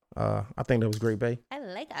takeaway. I think that was great, bae. I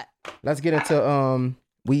like that. Let's get into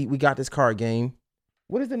we got this card game.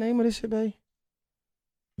 What is the name of this shit, bae?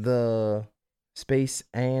 The space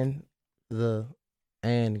and the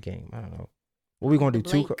and game. I don't know. What we gonna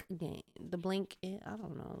do? Game. The blink. I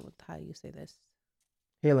don't know how you say this.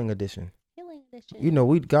 Healing edition. Healing edition. You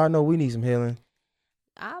know, God know we need some healing.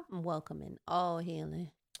 I'm welcoming all healing.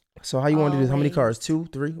 So how you want to do this? How many cards? 2,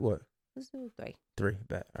 3? What? Let's do 3. 3.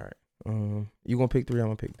 Bet. All right. You gonna pick 3? I'm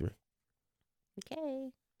gonna pick 3. Okay.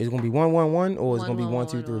 Is it gonna be 1, 1, 1, or is it gonna be 1,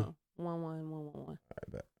 2, 3? 1, 1, 1, 1, 1. All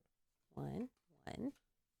right, bet. 1, 1,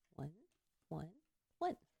 1, 1,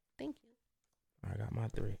 1. Thank you. I got my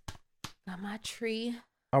 3. Got my tree.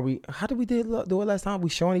 How did we do it last time? We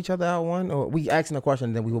showing each other out one, or we asking a question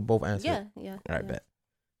and then we will both answer? Yeah. All right, bet.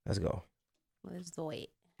 Let's go. Let's do it.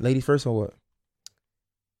 Ladies first or what?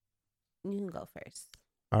 You can go first.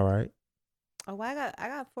 All right. Oh, I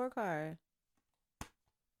got 4 cards.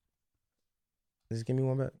 Just give me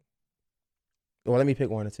one back. Well, let me pick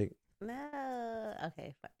one to take. No.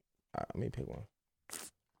 Okay, fine. All right, let me pick one.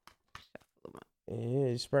 Yeah,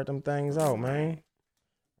 you spread them things out, man.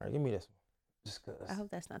 All right, give me this one. Just cause. I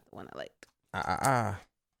hope that's not the one I like.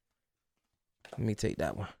 Let me take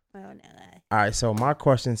that one. Oh, no. All right, so my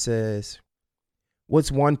question says,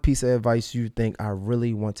 what's one piece of advice you think I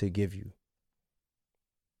really want to give you?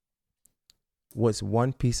 What's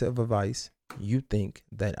one piece of advice you think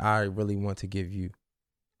that I really want to give you?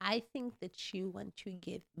 I think that you want to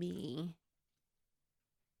give me,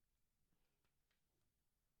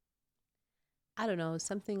 I don't know,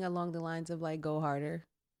 something along the lines of like, go harder.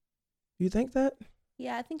 You think that?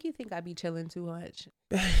 Yeah, I think you think I be chilling too much.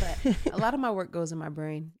 But a lot of my work goes in my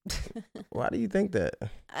brain. Why do you think that?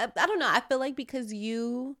 I don't know. I feel like because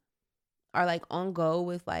you are like on go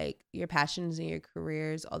with like your passions and your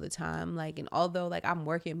careers all the time. Like, and although like I'm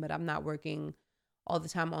working, but I'm not working all the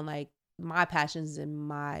time on like my passions and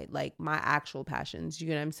my actual passions. You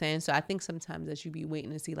know what I'm saying? So I think sometimes that you be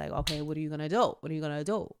waiting to see like, okay, what are you going to do? What are you going to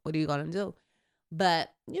do? What are you going to do?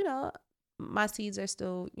 But, you know, my seeds are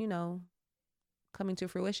still, you know, coming to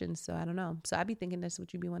fruition. So I don't know. So I be thinking that's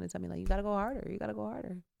what you be wanting to tell me. Like, you got to go harder. You got to go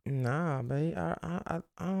harder. Nah, babe. I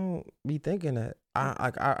don't be thinking that.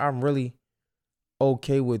 I'm really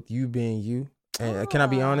okay with you being you. And can I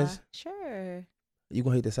be honest? Sure. You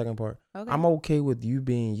gonna hate the second part. Okay. I'm okay with you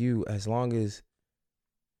being you as long as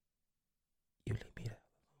you leave me there.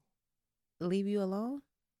 Leave you alone?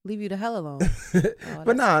 Leave you the hell alone.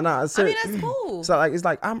 But nah. I mean, that's cool. So like, it's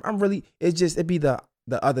like I'm really. It'd be the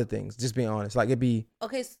other things. Just being honest. Like it'd be.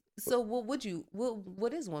 Okay, so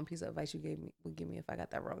what is one piece of advice you would give me if I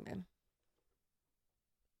got that wrong then?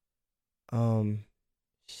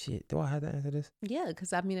 Shit. Do I have to answer this? Yeah,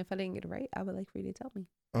 because I mean, if I didn't get it right, I would like for you to tell me.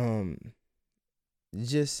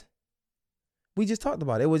 We just talked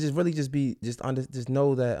about it. It would just really just be just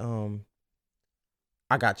know that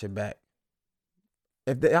I got your back.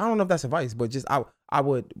 I don't know if that's advice, but just I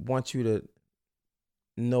would want you to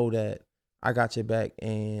know that I got your back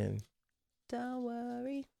and don't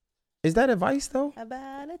worry. Is that advice though?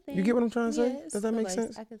 About a thing. You get what I'm trying to say? Yes, Does that make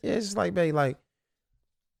advice. sense? Yeah, it's just like, babe, like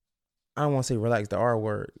I don't want to say relax, the R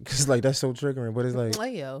word, because like that's so triggering. But it's like,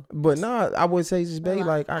 but nah, I would say just babe,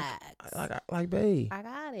 like like babe, I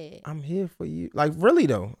got it. I'm here for you. Like really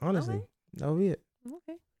though, honestly, okay. That'll be it.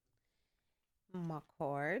 Okay. My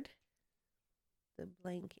card, the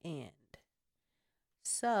blank end.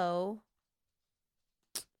 So,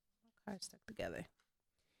 my cards stuck together.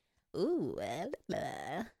 Ooh,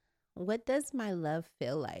 what does my love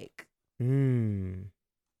feel like? On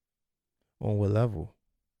what level?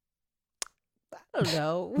 I don't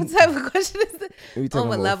know. What type of question is it? On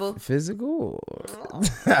what level? Physical?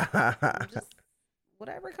 Just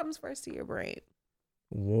whatever comes first to your brain.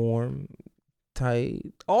 Warm,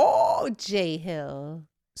 tight. Oh, J Hill.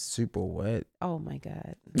 Super wet. Oh my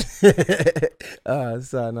God.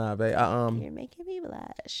 So nah, babe. You're making me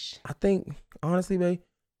blush. I think honestly, babe,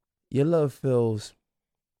 your love feels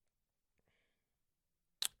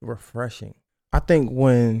refreshing. I think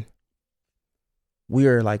when we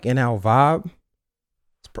are like in our vibe,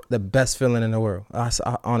 it's the best feeling in the world. I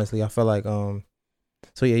honestly, I feel like so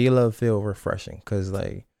yeah, your love feel refreshing because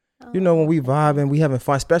like when we vibe and we having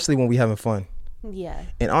fun, especially when we having fun. Yeah.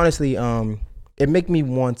 And honestly, it make me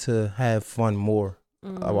want to have fun more.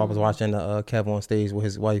 I was watching Kev on stage with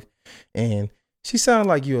his wife, and she sounded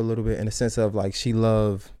like you a little bit in the sense of like she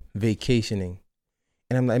loved vacationing,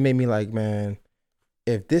 and I'm like, it made me like, man,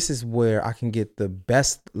 if this is where I can get the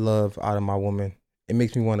best love out of my woman, it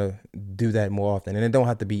makes me want to do that more often. And it don't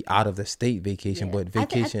have to be out of the state vacation, but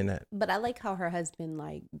vacation But I like how her husband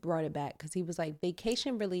like brought it back because he was like,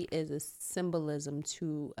 vacation really is a symbolism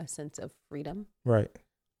to a sense of freedom. Right.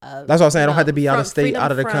 That's what I'm saying. I don't have to be out of state, out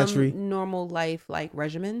of the country. Normal life like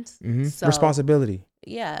regimens. Mm-hmm. So, responsibility.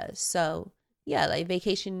 Yeah. So yeah, like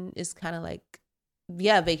vacation is kind of like,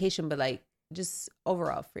 vacation, but like just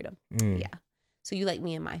overall freedom. Yeah. So you like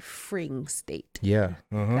me in my freeing state. Yeah.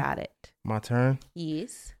 Got it. My turn?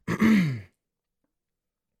 Yes.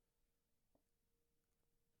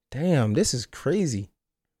 Damn, this is crazy.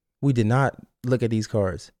 We did not look at these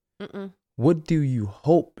cards. What do you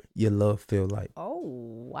hope your love feel like? Oh,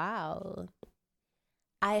 wow.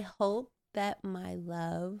 I hope that my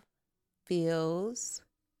love feels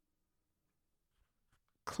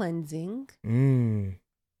cleansing.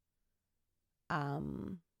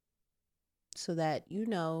 So that,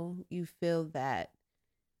 you feel that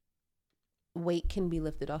weight can be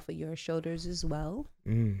lifted off of your shoulders as well.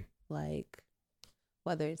 Like,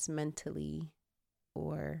 whether it's mentally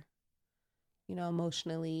or,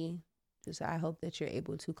 emotionally, just I hope that you're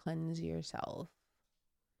able to cleanse yourself.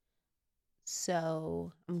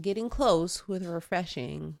 So I'm getting close with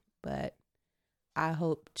refreshing, but I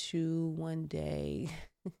hope to one day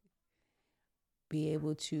be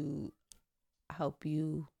able to help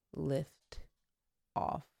you lift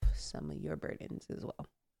off some of your burdens as well.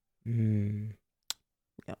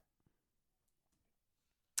 Yep.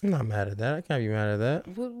 I'm not mad at that. I can't be mad at that.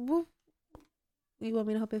 You want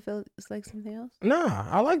me to hope it feels like something else? Nah,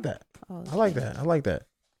 I like that. Oh, I like that. I like that.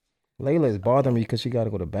 Layla is bothering me because she got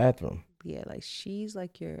to go to the bathroom. Yeah, like she's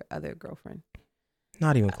like your other girlfriend.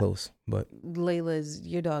 Not even close, but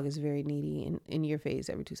your dog is very needy in your face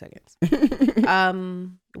every 2 seconds.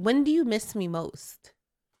 When do you miss me most?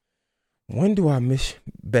 When do I miss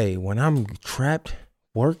bae? When I'm trapped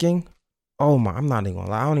working? Oh my, I'm not even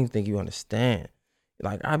gonna lie. I don't even think you understand.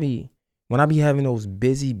 Like when I be having those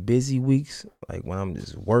busy weeks, like when I'm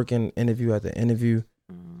just working interview after interview,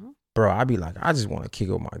 bro, I be like, I just want to kick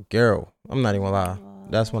with my girl. I'm not even gonna lie.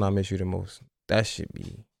 That's when I miss you the most. That should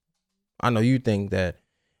be. I know you think that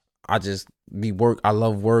I just I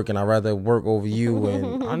love work and I'd rather work over you,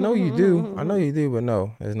 and I know you do, but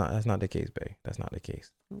no, it's not. That's not the case, babe. That's not the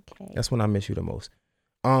case. Okay. That's when I miss you the most.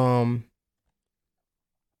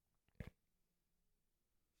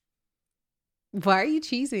 Why are you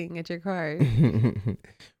cheesing at your card?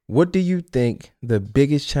 What do you think the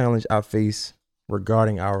biggest challenge I face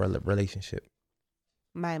regarding our relationship?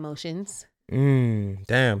 My emotions.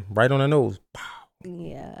 Damn, right on the nose.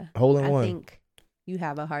 Yeah. Hole in one. I think you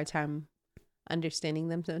have a hard time understanding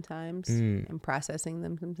them sometimes and processing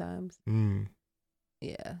them sometimes.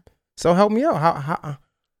 Yeah. So help me out. How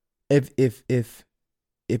if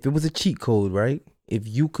it was a cheat code, right? If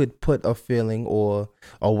you could put a feeling or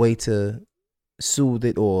a way to soothe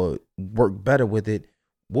it or work better with it,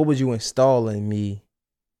 what would you install in me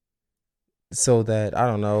so that, I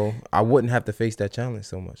don't know, I wouldn't have to face that challenge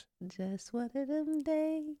so much? Just one of them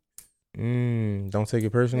days. Don't take it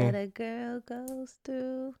personal. That a girl goes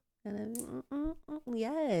through.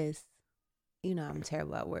 Yes. I'm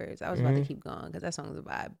terrible at words. I was about to keep going because that song's a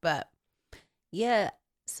vibe. But yeah,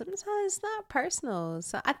 sometimes it's not personal.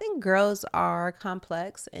 So I think girls are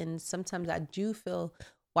complex, and sometimes I do feel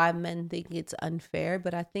why men think it's unfair,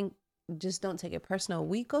 but I think just don't take it personal.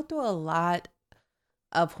 We go through a lot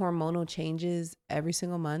of hormonal changes every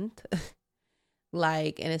single month.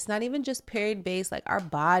 And it's not even just period based, like our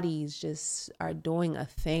bodies just are doing a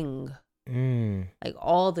thing like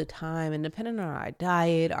all the time, and depending on our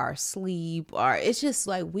diet, our sleep, it's just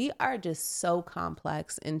like we are just so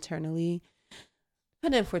complex internally.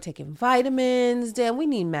 But if we're taking vitamins, then we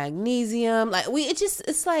need magnesium. Like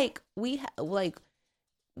it's like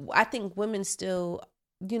I think women still,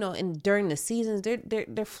 and during the seasons,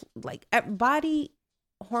 they're like body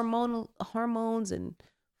hormones and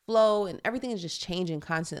flow and everything is just changing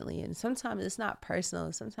constantly. And sometimes it's not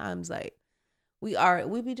personal. Sometimes like we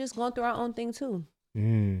be just going through our own thing too.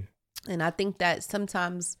 And I think that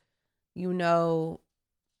sometimes, while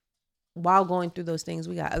going through those things,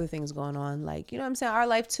 we got other things going on. Like, what I'm saying? Our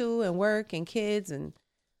life too, and work and kids and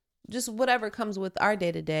just whatever comes with our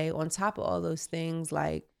day to day on top of all those things.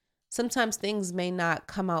 Like sometimes things may not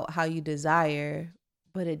come out how you desire,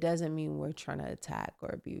 but it doesn't mean we're trying to attack or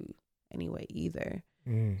abuse anyway either.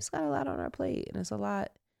 It's got a lot on our plate and it's a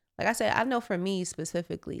lot. Like I said, I know for me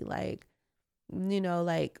specifically, like,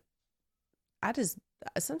 like I just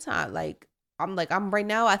sometimes I'm right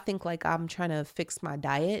now, I think like I'm trying to fix my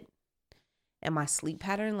diet and my sleep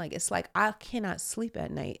pattern. Like it's like I cannot sleep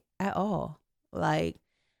at night at all. Like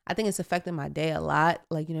I think it's affecting my day a lot.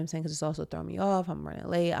 Like, what I'm saying? Because it's also throwing me off. I'm running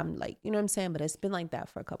late. I'm like, what I'm saying? But it's been like that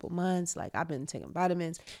for a couple months. Like I've been taking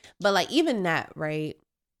vitamins. But like even that, right?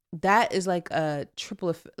 That is like a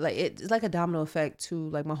triple, like it's like a domino effect to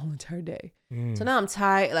like my whole entire day. So now I'm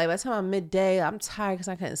tired. Like by the time I'm midday, I'm tired because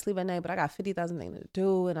I couldn't sleep at night, but I got 50,000 things to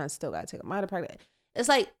do and I still got to take a minor practice. It's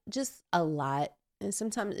like just a lot. And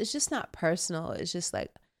sometimes it's just not personal. It's just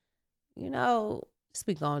like, just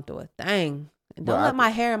be going through a thing. And don't let my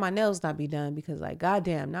hair and my nails not be done because like,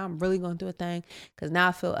 goddamn, now I'm really going through a thing because now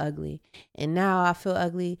I feel ugly. And now I feel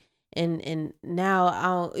ugly. And now I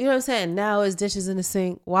don't, what I'm saying? Now it's dishes in the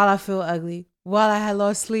sink while I feel ugly, while I had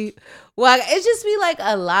lost sleep. Well, it just be like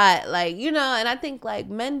a lot, like, and I think like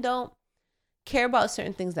men don't care about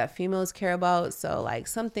certain things that females care about. So like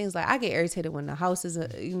some things, like I get irritated when the house is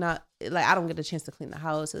not like, I don't get a chance to clean the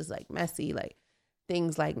house. It's like messy, like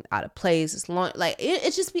things like out of place. It's long, like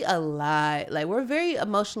it just be a lot. Like we're very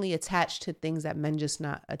emotionally attached to things that men just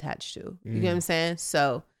not attached to. You get what I'm saying?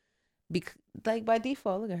 So like by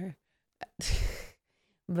default, look at her.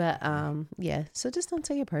 But yeah, so just don't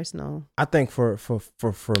take it personal. I think for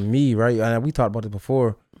me, right, and we talked about it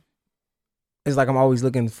before, it's like I'm always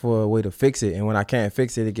looking for a way to fix it, and when I can't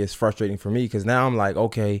fix it, it gets frustrating for me because now I'm like,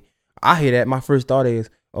 okay, I hear that. My first thought is,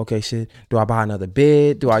 okay, shit, do I buy another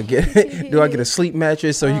bed? Do I get a sleep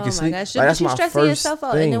mattress so you can sleep? Gosh. Like, that's you stressing yourself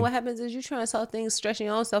out, and then what happens is you trying to solve things, stressing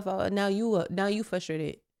your own self out, and now you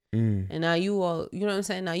frustrated, and now you all, what I'm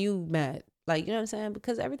saying? Now you mad. Like, what I'm saying?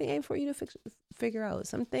 Because everything ain't for you to figure out.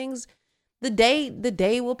 Some things, the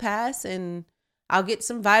day will pass and I'll get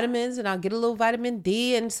some vitamins and I'll get a little vitamin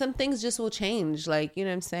D and some things just will change. Like, what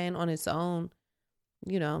I'm saying? On its own,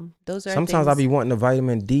 those are sometimes things. I'll be wanting the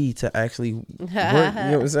vitamin D to actually work. You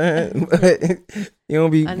know what I'm saying? But you don't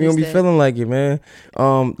be feeling like it, man.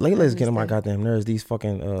 Let's get on my goddamn nerves. These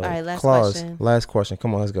fucking all right, claws. Last question.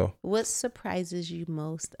 Come on, let's go. What surprises you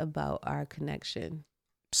most about our connection?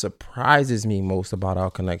 Surprises me most about our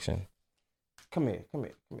connection. Come here.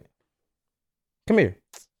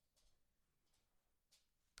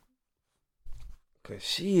 Cause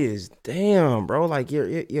she is damn, bro. Like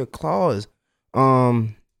your claws.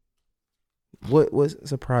 What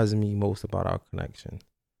surprises me most about our connection?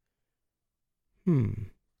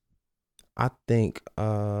 I think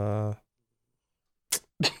right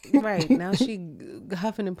now she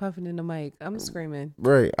huffing and puffing in the mic. I'm screaming.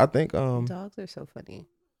 Right. I think dogs are so funny.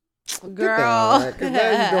 Girl,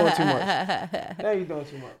 now you're doing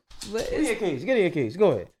too much. Get in your cage.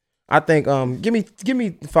 Go ahead. I think give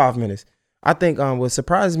me 5 minutes. I think what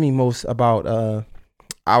surprised me most about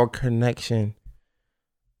our connection,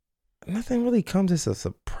 nothing really comes as a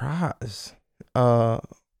surprise. I'm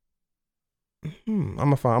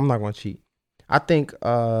not gonna cheat. I think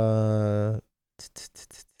I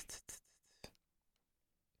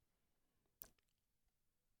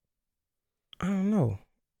don't know.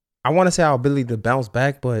 I want to say our ability to bounce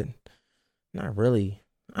back, but not really.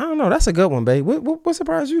 I don't know. That's a good one, babe. What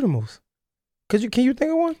surprised you the most? Can you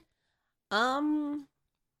think of one? I'm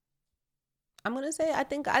gonna say I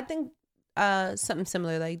think something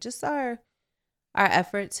similar. Like just our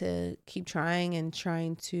effort to keep trying and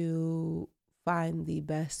trying to find the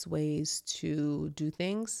best ways to do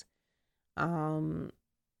things. That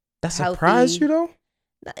surprised you though?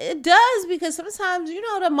 It does, because sometimes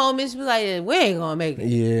the moments be like, we ain't gonna make it.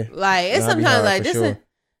 Yeah, like it's sometimes like this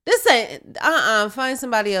ain't find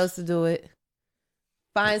somebody else to do it.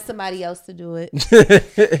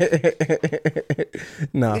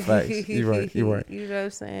 Nah, facts. You're right. You know what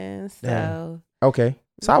I'm saying? So yeah. Okay,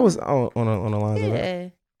 so I was on the lines of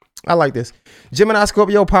that. I like this Gemini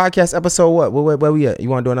Scorpio podcast episode. Where we at? You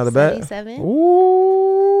want to do another bet? 77.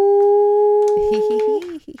 Ooh.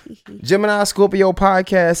 Gemini Scorpio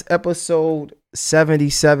podcast episode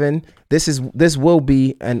 77. This will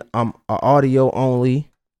be an audio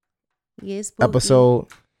only episode.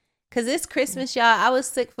 Cause it's Christmas, y'all. I was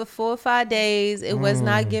sick for 4 or 5 days. It was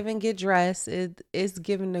not giving get dressed. It's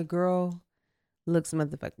giving the girl looks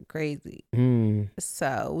motherfucking crazy.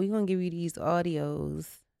 So we gonna give you these audios.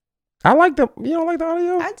 I like you don't like the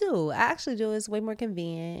audio? I do. I actually do. It's way more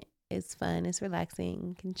convenient. It's fun. It's relaxing.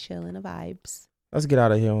 You can chill in the vibes. Let's get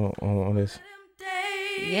out of here on this.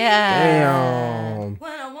 Yeah. Damn.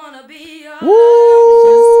 When I wanna be Woo.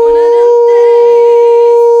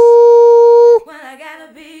 when I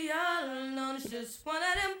gotta be all alone, it's just one of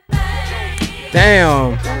them days.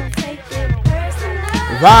 Damn.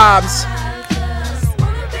 Vibes.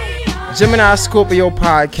 Gemini Scorpio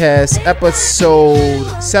podcast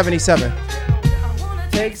episode 77.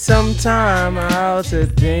 Take some time out to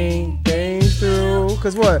think things through.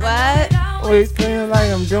 Cause what? Always feeling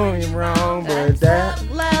like I'm doing you wrong, but that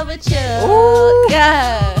love with you. Ooh.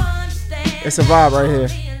 Yeah. It's a vibe right here.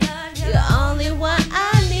 You're the only one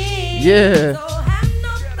I need. Yeah.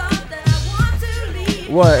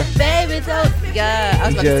 What? Baby, don't. Yeah. I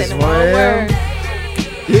was about to say the Just wrong word.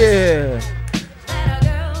 Yeah.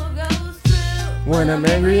 When I'm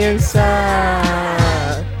angry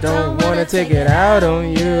inside, don't wanna take it out on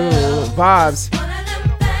you. Vibes.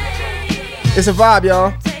 It's a vibe,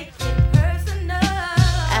 y'all.